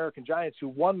Chicago American Giants, who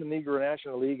won the Negro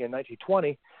National League in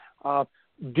 1920,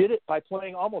 did it by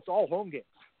playing almost all home games.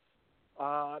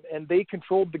 And they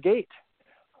controlled the gate.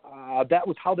 That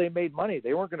was how they made money.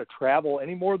 They weren't going to travel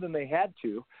any more than they had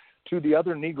to the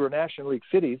other Negro National League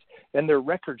cities, and their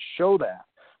records show that.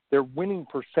 Their winning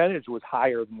percentage was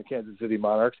higher than the Kansas City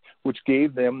Monarchs, which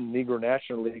gave them the Negro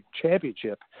National League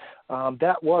championship.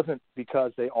 That wasn't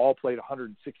because they all played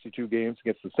 162 games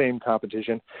against the same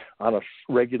competition on a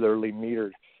regularly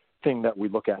metered thing that we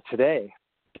look at today.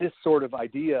 This sort of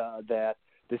idea that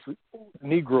this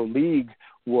Negro League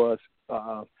was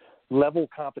level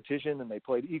competition and they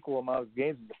played equal amount of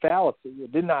games is a fallacy.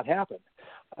 It did not happen.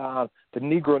 The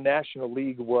Negro National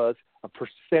League was a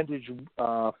percentage.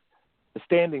 The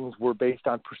standings were based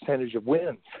on percentage of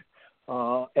wins,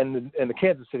 and the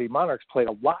Kansas City Monarchs played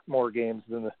a lot more games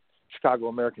than the Chicago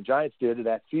American Giants did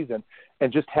that season,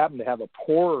 and just happened to have a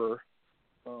poorer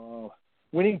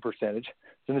winning percentage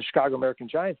than the Chicago American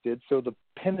Giants did. So the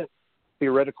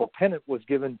theoretical pennant was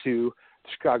given to the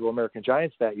Chicago American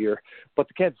Giants that year, but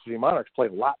the Kansas City Monarchs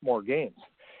played a lot more games,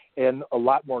 and a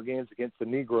lot more games against the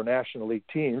Negro National League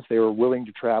teams. They were willing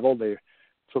to travel. They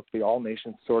took the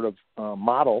all-nation sort of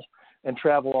model and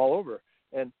travel all over.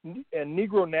 And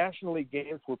Negro National League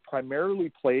games were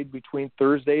primarily played between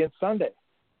Thursday and Sunday.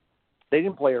 They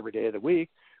didn't play every day of the week,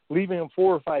 leaving them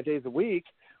 4 or 5 days a week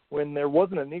when there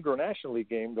wasn't a Negro National League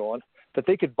game going that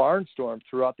they could barnstorm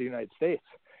throughout the United States.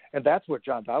 And that's what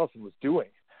John Donaldson was doing.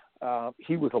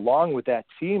 He was along with that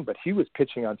team, but he was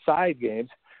pitching on side games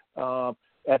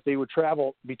as they would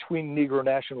travel between Negro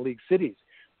National League cities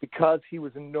because he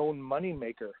was a known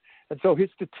moneymaker. And so his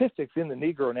statistics in the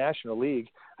Negro National League,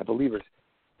 I believe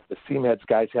the Seamheads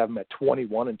guys have him at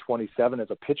 21 and 27 as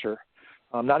a pitcher,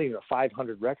 not even a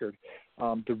 500 record.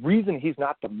 The reason he's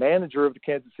not the manager of the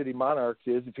Kansas City Monarchs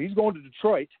is if he's going to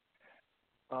Detroit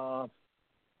to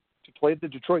play the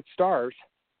Detroit Stars,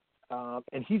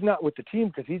 and he's not with the team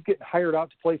because he's getting hired out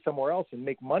to play somewhere else and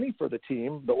make money for the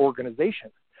team, the organization,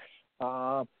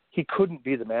 he couldn't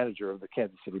be the manager of the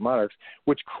Kansas City Monarchs,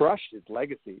 which crushed his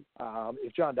legacy.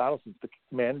 If John Donaldson's the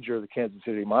manager of the Kansas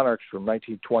City Monarchs from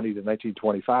 1920 to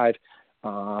 1925,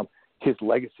 his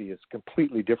legacy is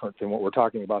completely different than what we're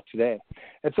talking about today.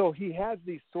 And so he has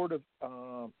these sort of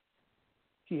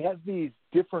these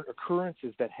different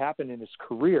occurrences that happen in his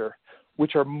career,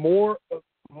 which are more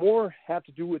have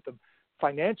to do with the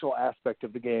financial aspect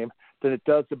of the game than it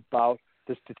does about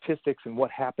the statistics and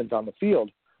what happens on the field.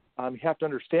 You have to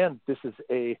understand this is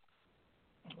a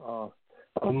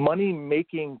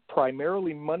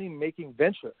primarily money-making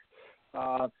venture.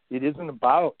 It isn't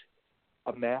about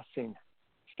amassing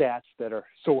stats that are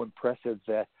so impressive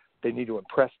that they need to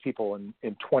impress people in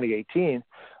 2018.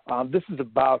 This is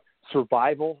about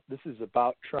survival. This is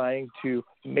about trying to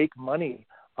make money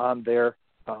on their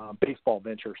baseball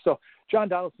venture. So John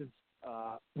Donaldson's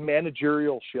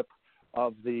managerialship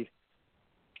of the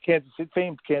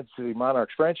famed Kansas City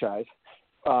Monarchs franchise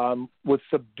was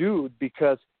subdued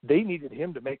because they needed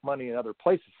him to make money in other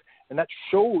places. And that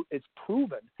show is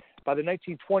proven. By the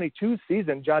 1922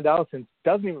 season, John Donaldson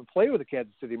doesn't even play with the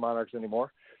Kansas City Monarchs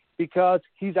anymore because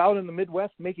he's out in the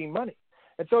Midwest making money.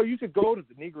 And so you could go to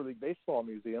the Negro League Baseball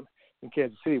Museum in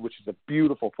Kansas City, which is a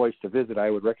beautiful place to visit. I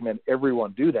would recommend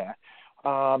everyone do that.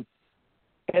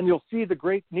 And you'll see the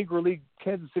great Negro League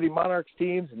Kansas City Monarchs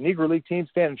teams and Negro League teams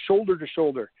standing shoulder to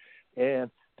shoulder.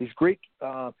 And these great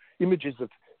images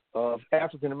of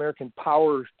African-American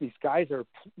power. These guys are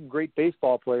great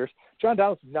baseball players. John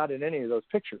Donaldson's not in any of those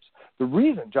pictures. The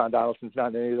reason John Donaldson's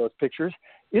not in any of those pictures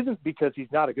isn't because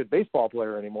he's not a good baseball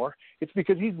player anymore. It's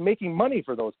because he's making money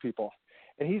for those people.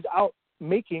 And he's out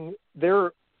making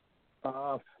their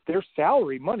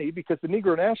salary money because the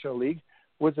Negro National League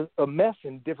was a mess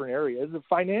in different areas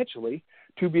financially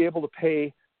to be able to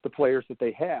pay the players that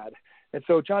they had. And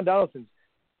so John Donaldson's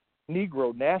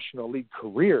Negro National League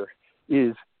career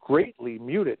is greatly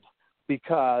muted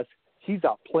because he's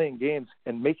out playing games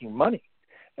and making money.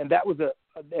 And that was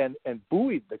and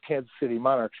buoyed the Kansas City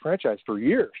Monarchs franchise for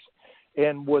years.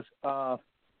 And was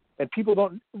and people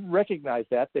don't recognize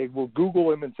that. They will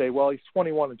Google him and say, well, he's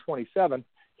 21 and 27.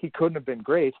 He couldn't have been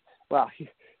great. Well,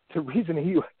 the reason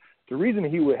he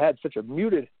had such a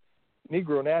muted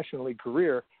Negro National League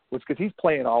career was because he's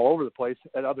playing all over the place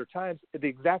at other times at the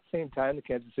exact same time the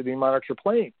Kansas City Monarchs are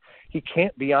playing. He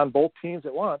can't be on both teams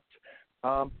at once,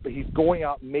 but he's going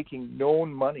out and making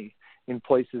known money in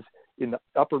places in the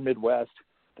upper Midwest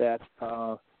that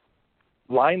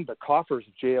lined the coffers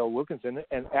of J.L. Wilkinson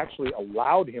and actually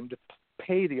allowed him to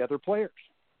pay the other players.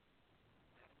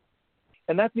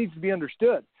 And that needs to be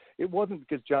understood. It wasn't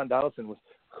because John Donaldson was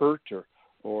hurt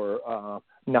or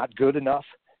not good enough.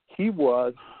 He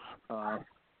was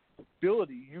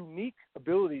unique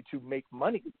ability to make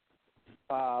money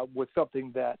was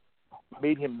something that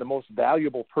made him the most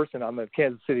valuable person on the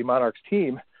Kansas City Monarchs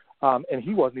team, and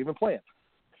he wasn't even playing.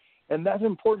 And that's an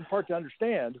important part to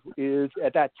understand is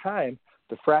at that time,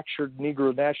 the fractured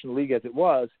Negro National League as it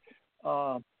was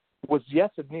yes,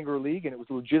 a Negro League, and it was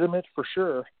legitimate for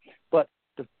sure, but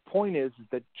the point is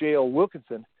that J.L.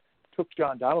 Wilkinson took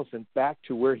John Donaldson back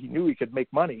to where he knew he could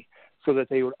make money so that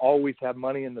they would always have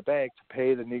money in the bank to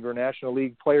pay the Negro National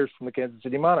League players from the Kansas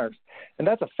City Monarchs. And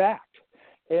that's a fact.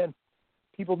 And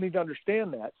people need to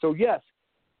understand that. So, yes,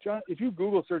 John, if you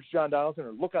Google search John Donaldson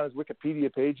or look on his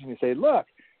Wikipedia page and you say, look,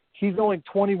 he's only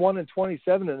 21 and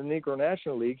 27 in the Negro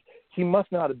National League, he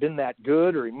must not have been that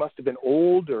good, or he must have been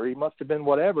old, or he must have been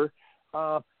whatever.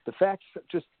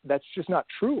 That's just not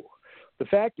true. The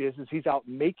fact is he's out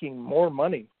making more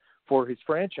money for his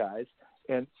franchise,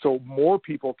 and so more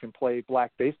people can play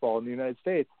black baseball in the United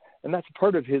States, and that's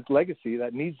part of his legacy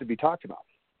that needs to be talked about.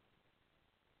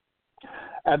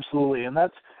 Absolutely, and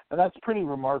that's pretty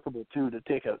remarkable too, to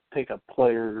take a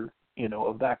player,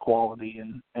 of that quality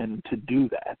and to do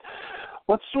that.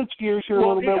 Let's switch gears here a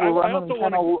little bit. I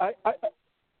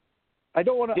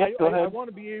want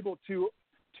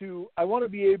to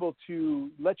be able to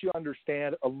let you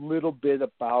understand a little bit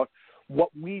about what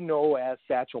we know as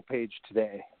Satchel Paige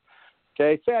today.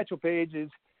 Okay, Satchel Paige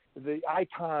is the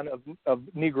icon of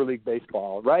Negro League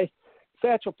baseball, right?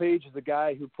 Satchel Paige is the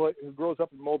guy who grows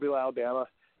up in Mobile, Alabama,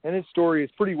 and his story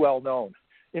is pretty well known.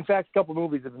 In fact, a couple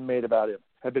movies have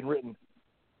been written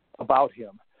about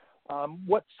him.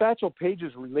 What Satchel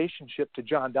Paige's relationship to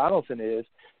John Donaldson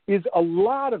is a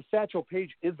lot of Satchel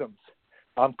Paige isms.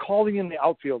 Calling in the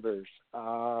outfielders,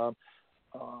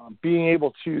 being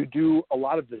able to do a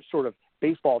lot of the sort of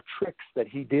baseball tricks that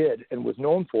he did and was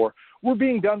known for were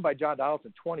being done by John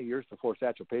Donaldson 20 years before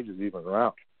Satchel Paige was even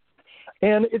around.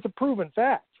 And it's a proven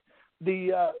fact.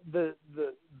 The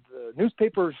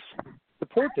newspapers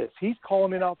support this. He's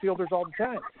calling in outfielders all the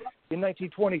time. In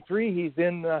 1923, he's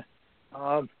in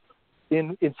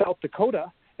South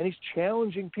Dakota, and he's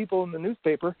challenging people in the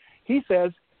newspaper. He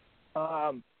says,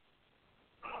 what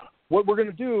we're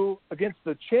going to do against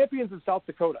the champions of South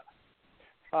Dakota,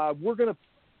 we're going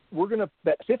to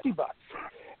bet $50,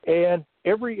 and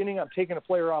every inning I'm taking a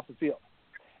player off the field,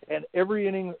 and every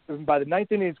inning by the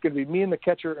ninth inning it's going to be me and the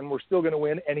catcher, and we're still going to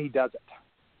win. And he does it.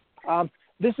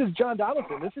 This is John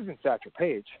Donaldson. This isn't Satchel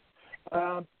Paige.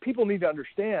 people need to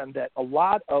understand that a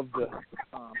lot of the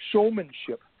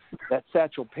showmanship that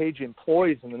Satchel Paige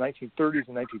employs in the 1930s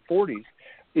and 1940s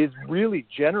is really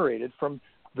generated from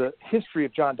the history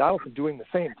of John Donaldson doing the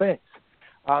same things.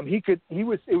 It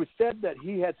was said that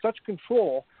he had such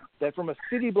control that from a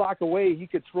city block away he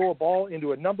could throw a ball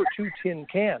into a number 2 tin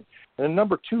can. And a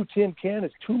number 2 tin can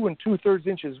is 2 2/3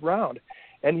 inches round,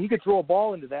 and he could throw a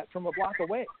ball into that from a block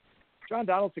away. John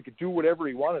Donaldson could do whatever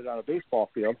he wanted on a baseball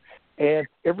field, and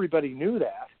everybody knew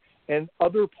that. And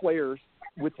other players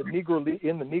with the Negro League,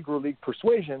 in the Negro League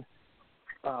persuasion,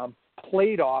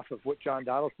 played off of what John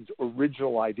Donaldson's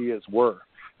original ideas were.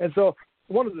 And so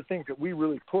one of the things that we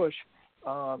really push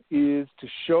is to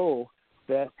show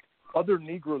that other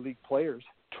Negro League players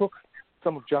took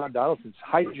some of John Donaldson's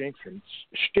hijinks and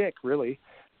shtick, really,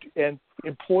 and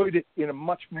employed it in a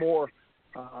much more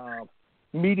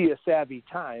media-savvy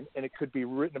time, and it could be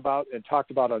written about and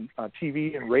talked about on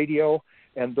TV and radio,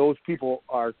 and those people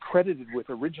are credited with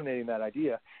originating that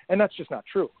idea, and that's just not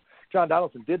true. John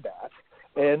Donaldson did that,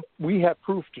 and we have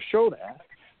proof to show that.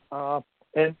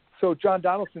 And so John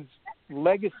Donaldson's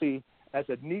legacy as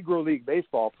a Negro League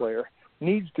baseball player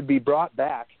needs to be brought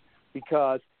back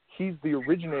because he's the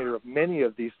originator of many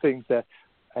of these things that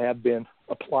have been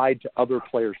applied to other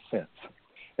players since.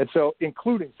 And so,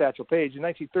 including Satchel Paige. In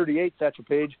 1938, Satchel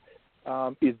Paige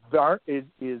is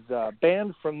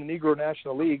banned from the Negro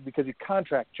National League because he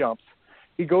contract jumps.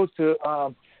 He goes to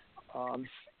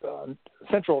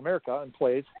Central America and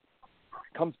plays,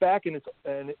 comes back and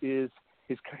is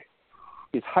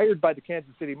hired by the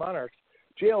Kansas City Monarchs.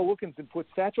 J.L. Wilkinson puts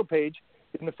Satchel Paige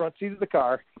in the front seat of the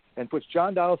car and puts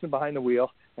John Donaldson behind the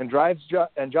wheel and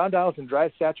John Donaldson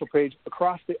drives Satchel Paige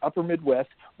across the upper Midwest,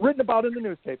 written about in the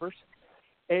newspapers,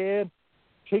 and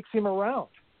takes him around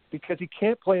because he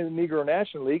can't play in the Negro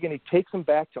National League, and he takes him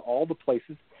back to all the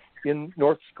places in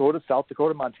North Dakota, South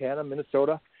Dakota, Montana,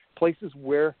 Minnesota, places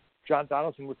where John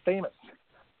Donaldson was famous,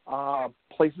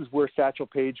 places where Satchel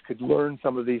Paige could learn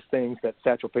some of these things that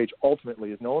Satchel Paige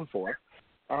ultimately is known for.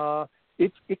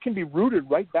 It can be rooted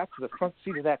right back to the front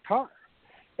seat of that car.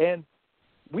 And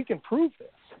we can prove this.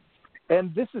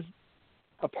 And this is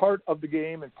a part of the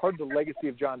game and part of the legacy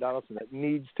of John Donaldson that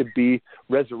needs to be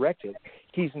resurrected.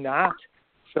 He's not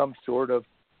some sort of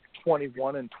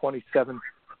 21 and 27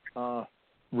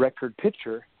 record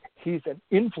pitcher. He's an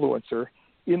influencer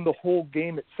in the whole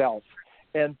game itself.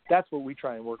 And that's what we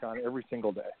try and work on every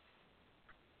single day.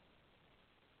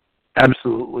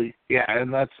 Absolutely, yeah,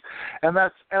 and that's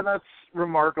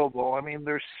remarkable. I mean,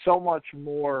 there's so much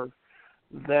more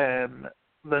than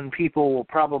people will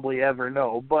probably ever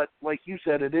know. But like you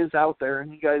said, it is out there,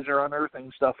 and you guys are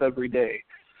unearthing stuff every day.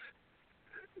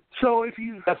 So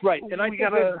that's right, and I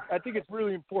think it's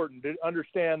really important to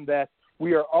understand that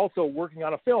we are also working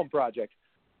on a film project.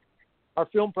 Our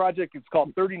film project is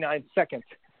called 39 Seconds.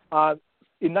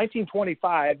 In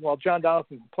 1925, while John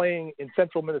Donaldson was playing in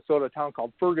central Minnesota, a town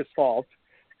called Fergus Falls,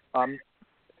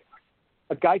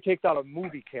 a guy takes out a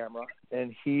movie camera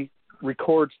and he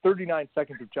records 39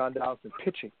 seconds of John Donaldson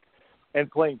pitching and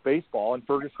playing baseball in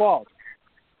Fergus Falls.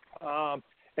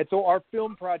 And so our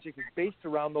film project is based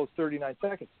around those 39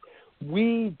 seconds.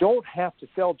 We don't have to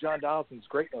sell John Donaldson's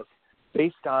greatness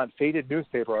based on faded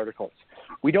newspaper articles.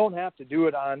 We don't have to do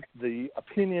it on the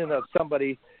opinion of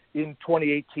somebody in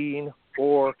 2018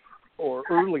 or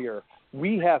earlier.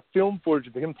 We have film footage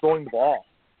of him throwing the ball.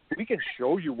 We can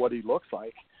show you what he looks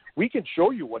like. We can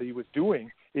show you what he was doing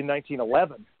in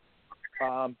 1911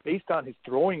 based on his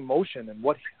throwing motion and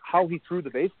how he threw the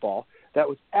baseball. That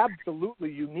was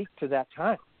absolutely unique to that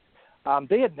time.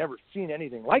 They had never seen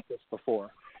anything like this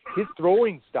before. His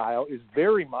throwing style is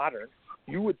very modern.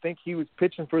 You would think he was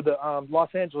pitching for the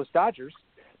Los Angeles Dodgers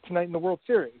tonight in the World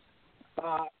Series.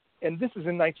 And this is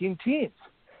in 19-teens.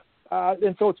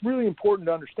 And so it's really important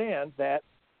to understand that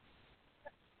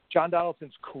John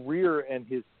Donaldson's career and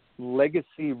his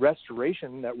legacy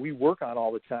restoration that we work on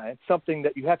all the time, something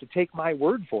that you have to take my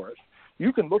word for it.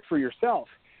 You can look for yourself,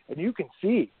 and you can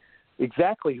see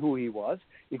exactly who he was,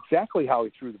 exactly how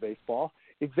he threw the baseball,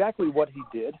 exactly what he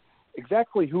did,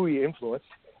 exactly who he influenced,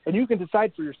 and you can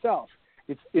decide for yourself.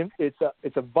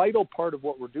 It's a vital part of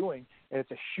what we're doing, and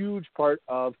it's a huge part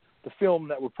of the film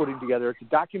that we're putting together. It's a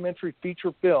documentary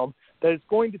feature film that is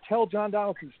going to tell John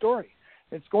Donaldson's story.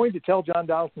 It's going to tell John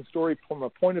Donaldson's story from a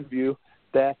point of view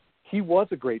that he was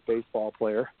a great baseball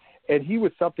player, and he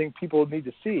was something people need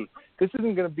to see. This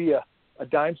isn't going to be a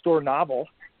dime store novel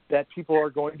that people are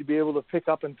going to be able to pick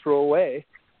up and throw away.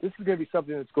 This is going to be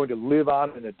something that's going to live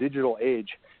on in a digital age,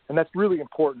 and that's really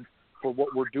important for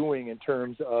what we're doing in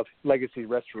terms of legacy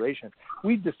restoration.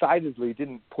 We decidedly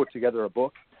didn't put together a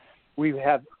book. We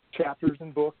have chapters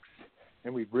in books,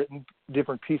 and we've written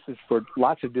different pieces for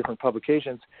lots of different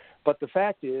publications. But the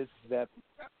fact is that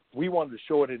we wanted to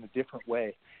show it in a different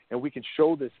way, and we can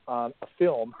show this on a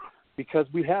film because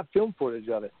we have film footage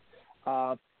of it.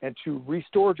 And to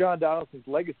restore John Donaldson's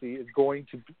legacy is going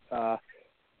to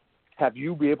have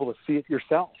you be able to see it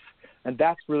yourself. And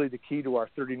that's really the key to our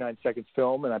 39 Seconds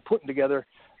film. And I'm putting together,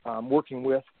 working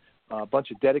with a bunch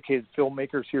of dedicated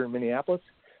filmmakers here in Minneapolis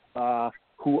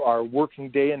who are working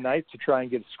day and night to try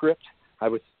and get a script. I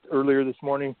was earlier this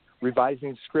morning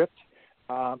revising script.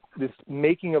 This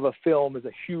making of a film is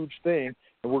a huge thing,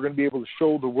 and we're going to be able to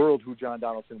show the world who John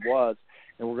Donaldson was,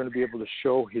 and we're going to be able to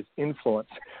show his influence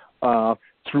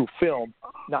through film,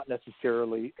 not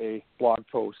necessarily a blog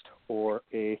post or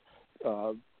a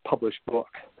published book.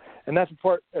 And that's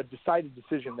a decided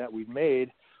decision that we've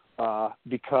made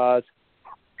because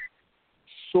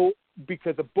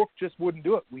a book just wouldn't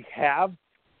do it. We have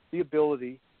the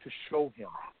ability to show him.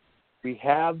 We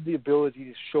have the ability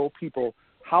to show people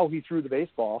how he threw the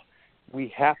baseball.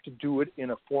 We have to do it in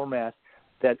a format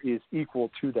that is equal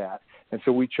to that. And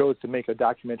so we chose to make a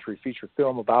documentary feature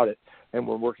film about it, and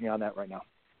we're working on that right now.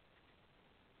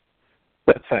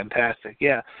 That's fantastic,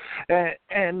 yeah.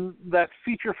 And that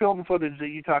feature film footage that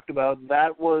you talked about,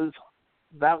 that was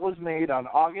made on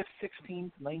August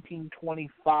 16th,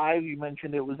 1925. You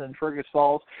mentioned it was in Fergus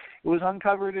Falls. It was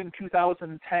uncovered in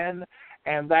 2010,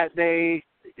 and that day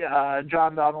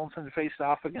John Donaldson faced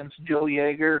off against Joe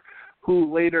Yeager,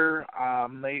 who later,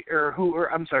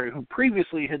 who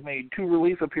previously had made 2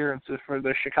 relief appearances for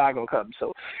the Chicago Cubs.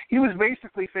 So he was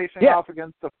basically facing off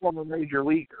against a former major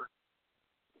leaguer.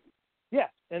 Yeah,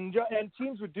 and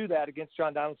teams would do that against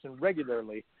John Donaldson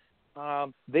regularly.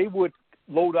 They would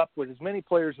load up with as many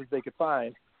players as they could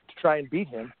find to try and beat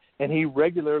him, and he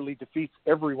regularly defeats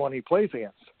everyone he plays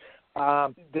against.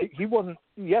 He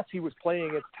was playing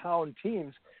against town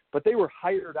teams, but they were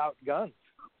hired out guns.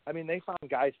 I mean, they found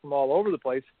guys from all over the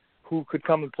place who could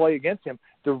come and play against him.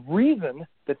 The reason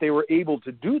that they were able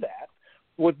to do that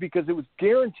was because it was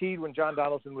guaranteed when John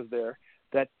Donaldson was there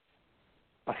that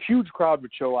a huge crowd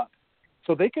would show up.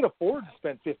 So they could afford to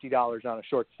spend $50 on a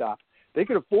shortstop. They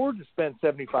could afford to spend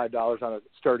 $75 on a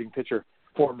starting pitcher,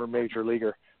 former major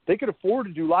leaguer. They could afford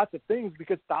to do lots of things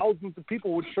because thousands of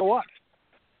people would show up.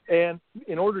 And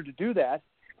in order to do that,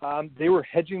 they were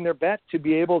hedging their bet to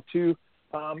be able to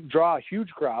draw a huge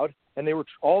crowd, and they were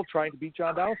all trying to beat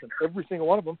John Donaldson, every single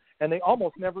one of them, and they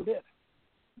almost never did.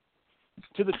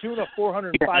 To the tune of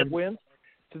 405 wins,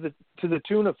 to the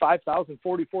tune of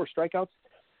 5,044 strikeouts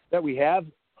that we have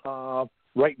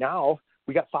right now.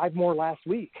 We got 5 more last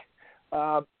week.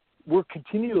 We're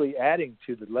continually adding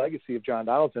to the legacy of John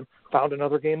Donaldson. Found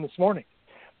another game this morning.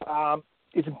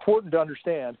 It's important to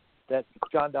understand that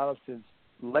John Donaldson's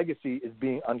legacy is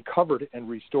being uncovered and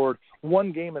restored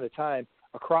one game at a time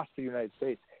across the United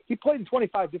States. He played in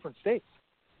 25 different states.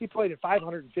 He played in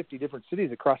 550 different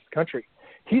cities across the country.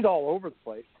 He's all over the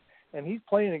place, and he's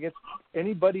playing against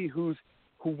anybody who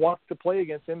wants to play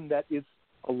against him that is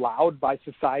allowed by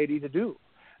society to do.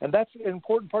 And that's an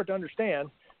important part to understand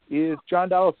is John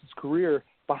Donaldson's career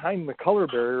behind the color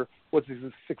barrier was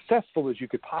as successful as you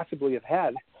could possibly have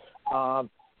had,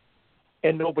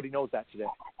 and nobody knows that today.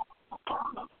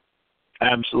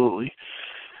 Absolutely.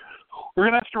 We're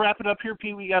going to have to wrap it up here,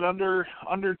 Pete. We got under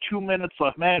 2 minutes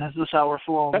left. Man, has this hour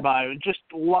flown by. Just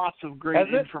lots of great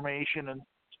information. And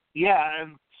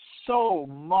so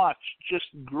much just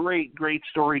great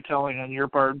storytelling on your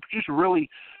part. Just really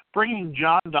bringing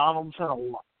John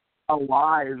Donaldson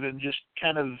alive and just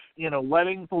kind of,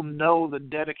 letting people know the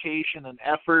dedication and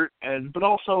effort, but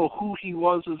also who he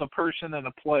was as a person and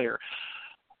a player.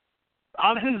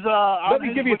 On his Let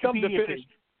me give you something to finish.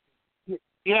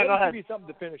 Yeah, go ahead. Let me give you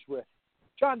something to finish with.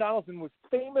 John Donaldson was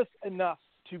famous enough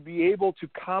to be able to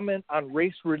comment on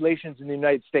race relations in the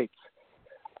United States.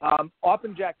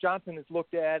 Often Jack Johnson is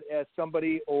looked at as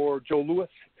somebody, or Joe Louis,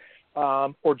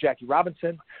 or Jackie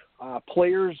Robinson,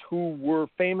 players who were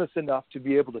famous enough to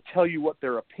be able to tell you what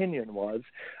their opinion was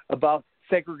about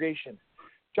segregation.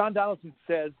 John Donaldson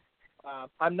says,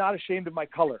 I'm not ashamed of my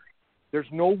color. There's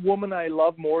no woman I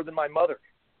love more than my mother.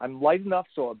 I'm light enough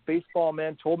so a baseball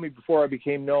man told me before I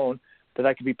became known that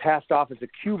I could be passed off as a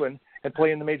Cuban and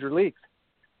play in the major leagues.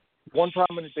 One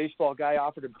prominent baseball guy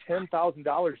offered him $10,000 in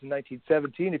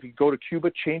 1917 if he'd go to Cuba,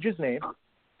 change his name,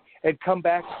 and come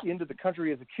back into the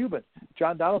country as a Cuban.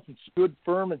 John Donaldson stood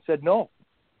firm and said no.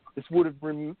 This would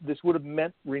have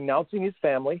meant renouncing his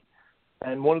family,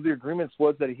 and one of the agreements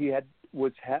was that he had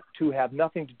to have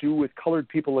nothing to do with colored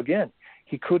people again.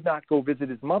 He could not go visit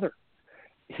his mother.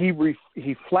 He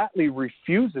flatly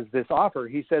refuses this offer.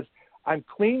 He says, I'm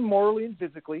clean morally and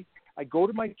physically. I go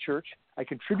to my church. I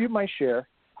contribute my share.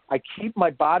 I keep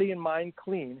my body and mind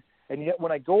clean. And yet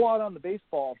when I go out on the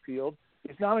baseball field,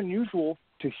 it's not unusual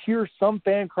to hear some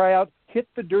fan cry out, hit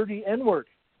the dirty N-word.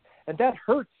 And that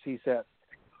hurts, he said.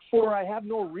 For I have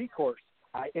no recourse.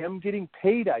 I am getting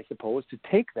paid, I suppose, to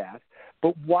take that.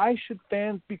 But why should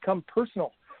fans become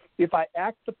personal? If I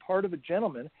act the part of a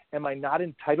gentleman, am I not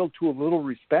entitled to a little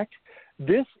respect?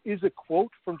 This is a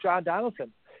quote from John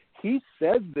Donaldson. He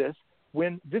says this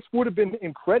when this would have been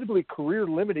incredibly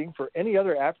career-limiting for any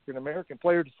other African-American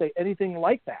player to say anything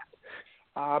like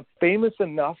that. Famous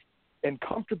enough and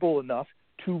comfortable enough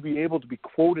to be able to be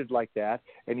quoted like that,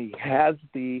 and he has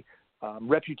the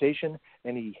reputation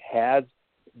and he has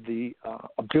the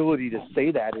ability to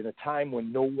say that in a time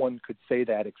when no one could say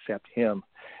that except him.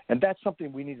 And that's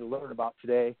something we need to learn about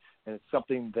today, and it's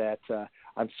something that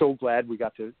I'm so glad we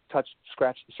got to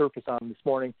scratch the surface on this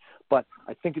morning. But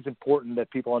I think it's important that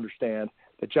people understand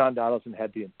that John Donaldson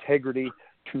had the integrity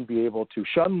to be able to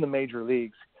shun the major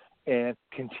leagues and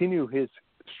continue his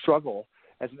struggle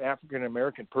as an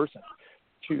African-American person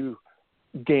to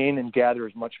gain and gather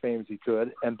as much fame as he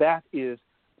could. And that is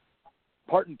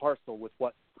part and parcel with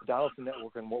what the Donaldson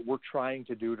Network and what we're trying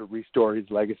to do to restore his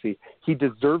legacy. He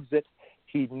deserves it.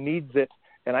 He needs it.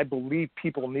 And I believe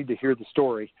people need to hear the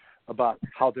story about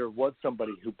how there was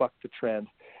somebody who bucked the trend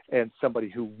and somebody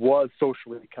who was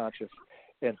socially conscious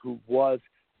and who was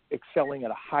excelling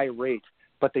at a high rate,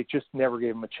 but they just never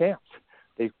gave him a chance.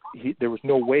 There was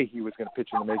no way he was going to pitch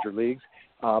in the major leagues.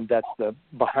 That's the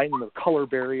behind the color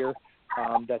barrier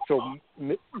that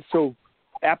so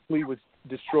aptly was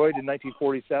destroyed in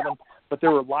 1947. But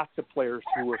there were lots of players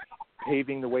who were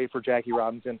paving the way for Jackie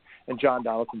Robinson, and John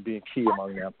Donaldson being key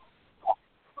among them.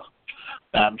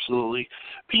 Absolutely.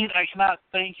 Pete, I cannot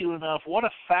thank you enough. What a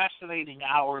fascinating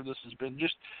hour this has been.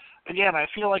 Just, again, I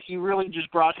feel like you really just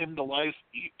brought him to life.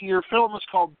 Your film is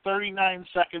called 39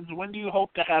 Seconds. When do you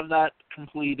hope to have that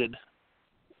completed?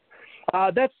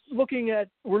 We're looking at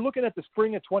the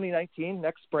spring of 2019,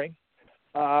 next spring.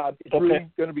 It's really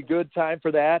going to be good time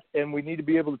for that, and we need to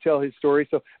be able to tell his story.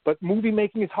 But movie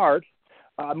making is hard.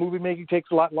 Movie making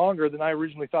takes a lot longer than I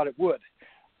originally thought it would.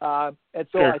 And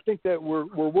so I think that we're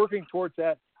working towards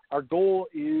that. Our goal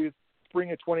is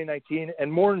spring of 2019,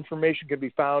 and more information can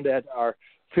be found at our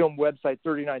film website,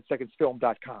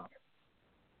 39secondsfilm.com.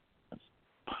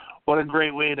 What a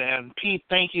great way to end. Pete,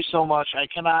 thank you so much. I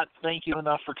cannot thank you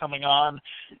enough for coming on,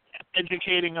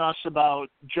 educating us about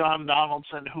John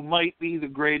Donaldson, who might be the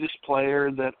greatest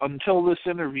player that until this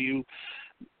interview,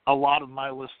 a lot of my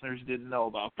listeners didn't know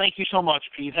about. Thank you so much,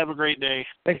 Pete. Have a great day.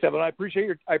 Thanks, Evan. I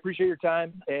appreciate your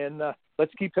time, and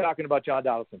let's keep talking about John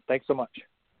Donaldson. Thanks so much.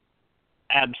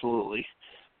 Absolutely.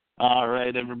 All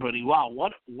right, everybody. Wow,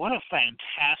 what a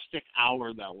fantastic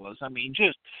hour that was. I mean,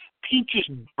 Pete just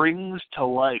brings to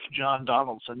life John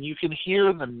Donaldson. You can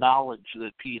hear the knowledge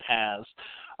that Pete has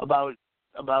about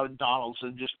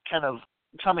Donaldson just kind of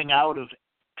coming out of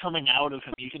him.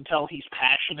 You can tell he's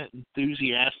passionate,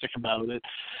 enthusiastic about it.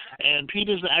 And Pete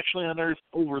has actually unearthed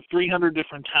over 300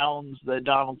 different towns that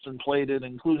Donaldson played in,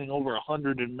 including over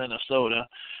 100 in Minnesota.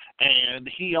 And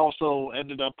he also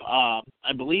ended up, I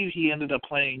believe he ended up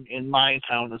playing in my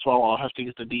town as well. I'll have to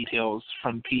get the details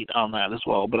from Pete on that as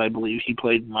well, but I believe he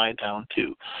played in my town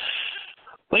too.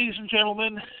 Ladies and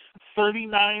gentlemen,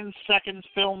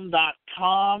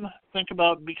 39secondsfilm.com. Think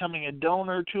about becoming a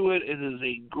donor to it. It is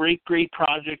a great, great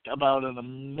project about an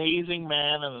amazing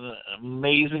man and an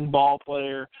amazing ball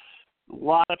player. A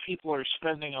lot of people are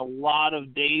spending a lot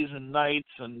of days and nights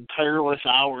and tireless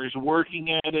hours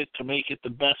working at it to make it the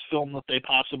best film that they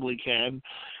possibly can.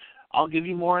 I'll give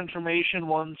you more information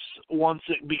once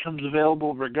it becomes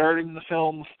available regarding the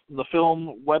film. The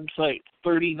film website,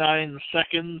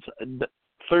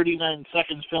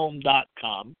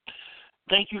 39secondsfilm.com.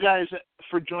 Thank you guys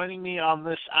for joining me on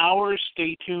this hour.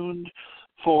 Stay tuned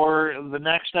for the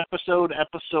next episode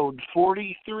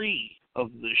 43 of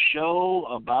the show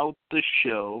about the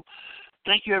show.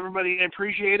 Thank you, everybody. I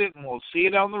appreciate it, and we'll see you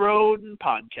down the road in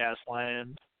podcast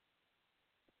land.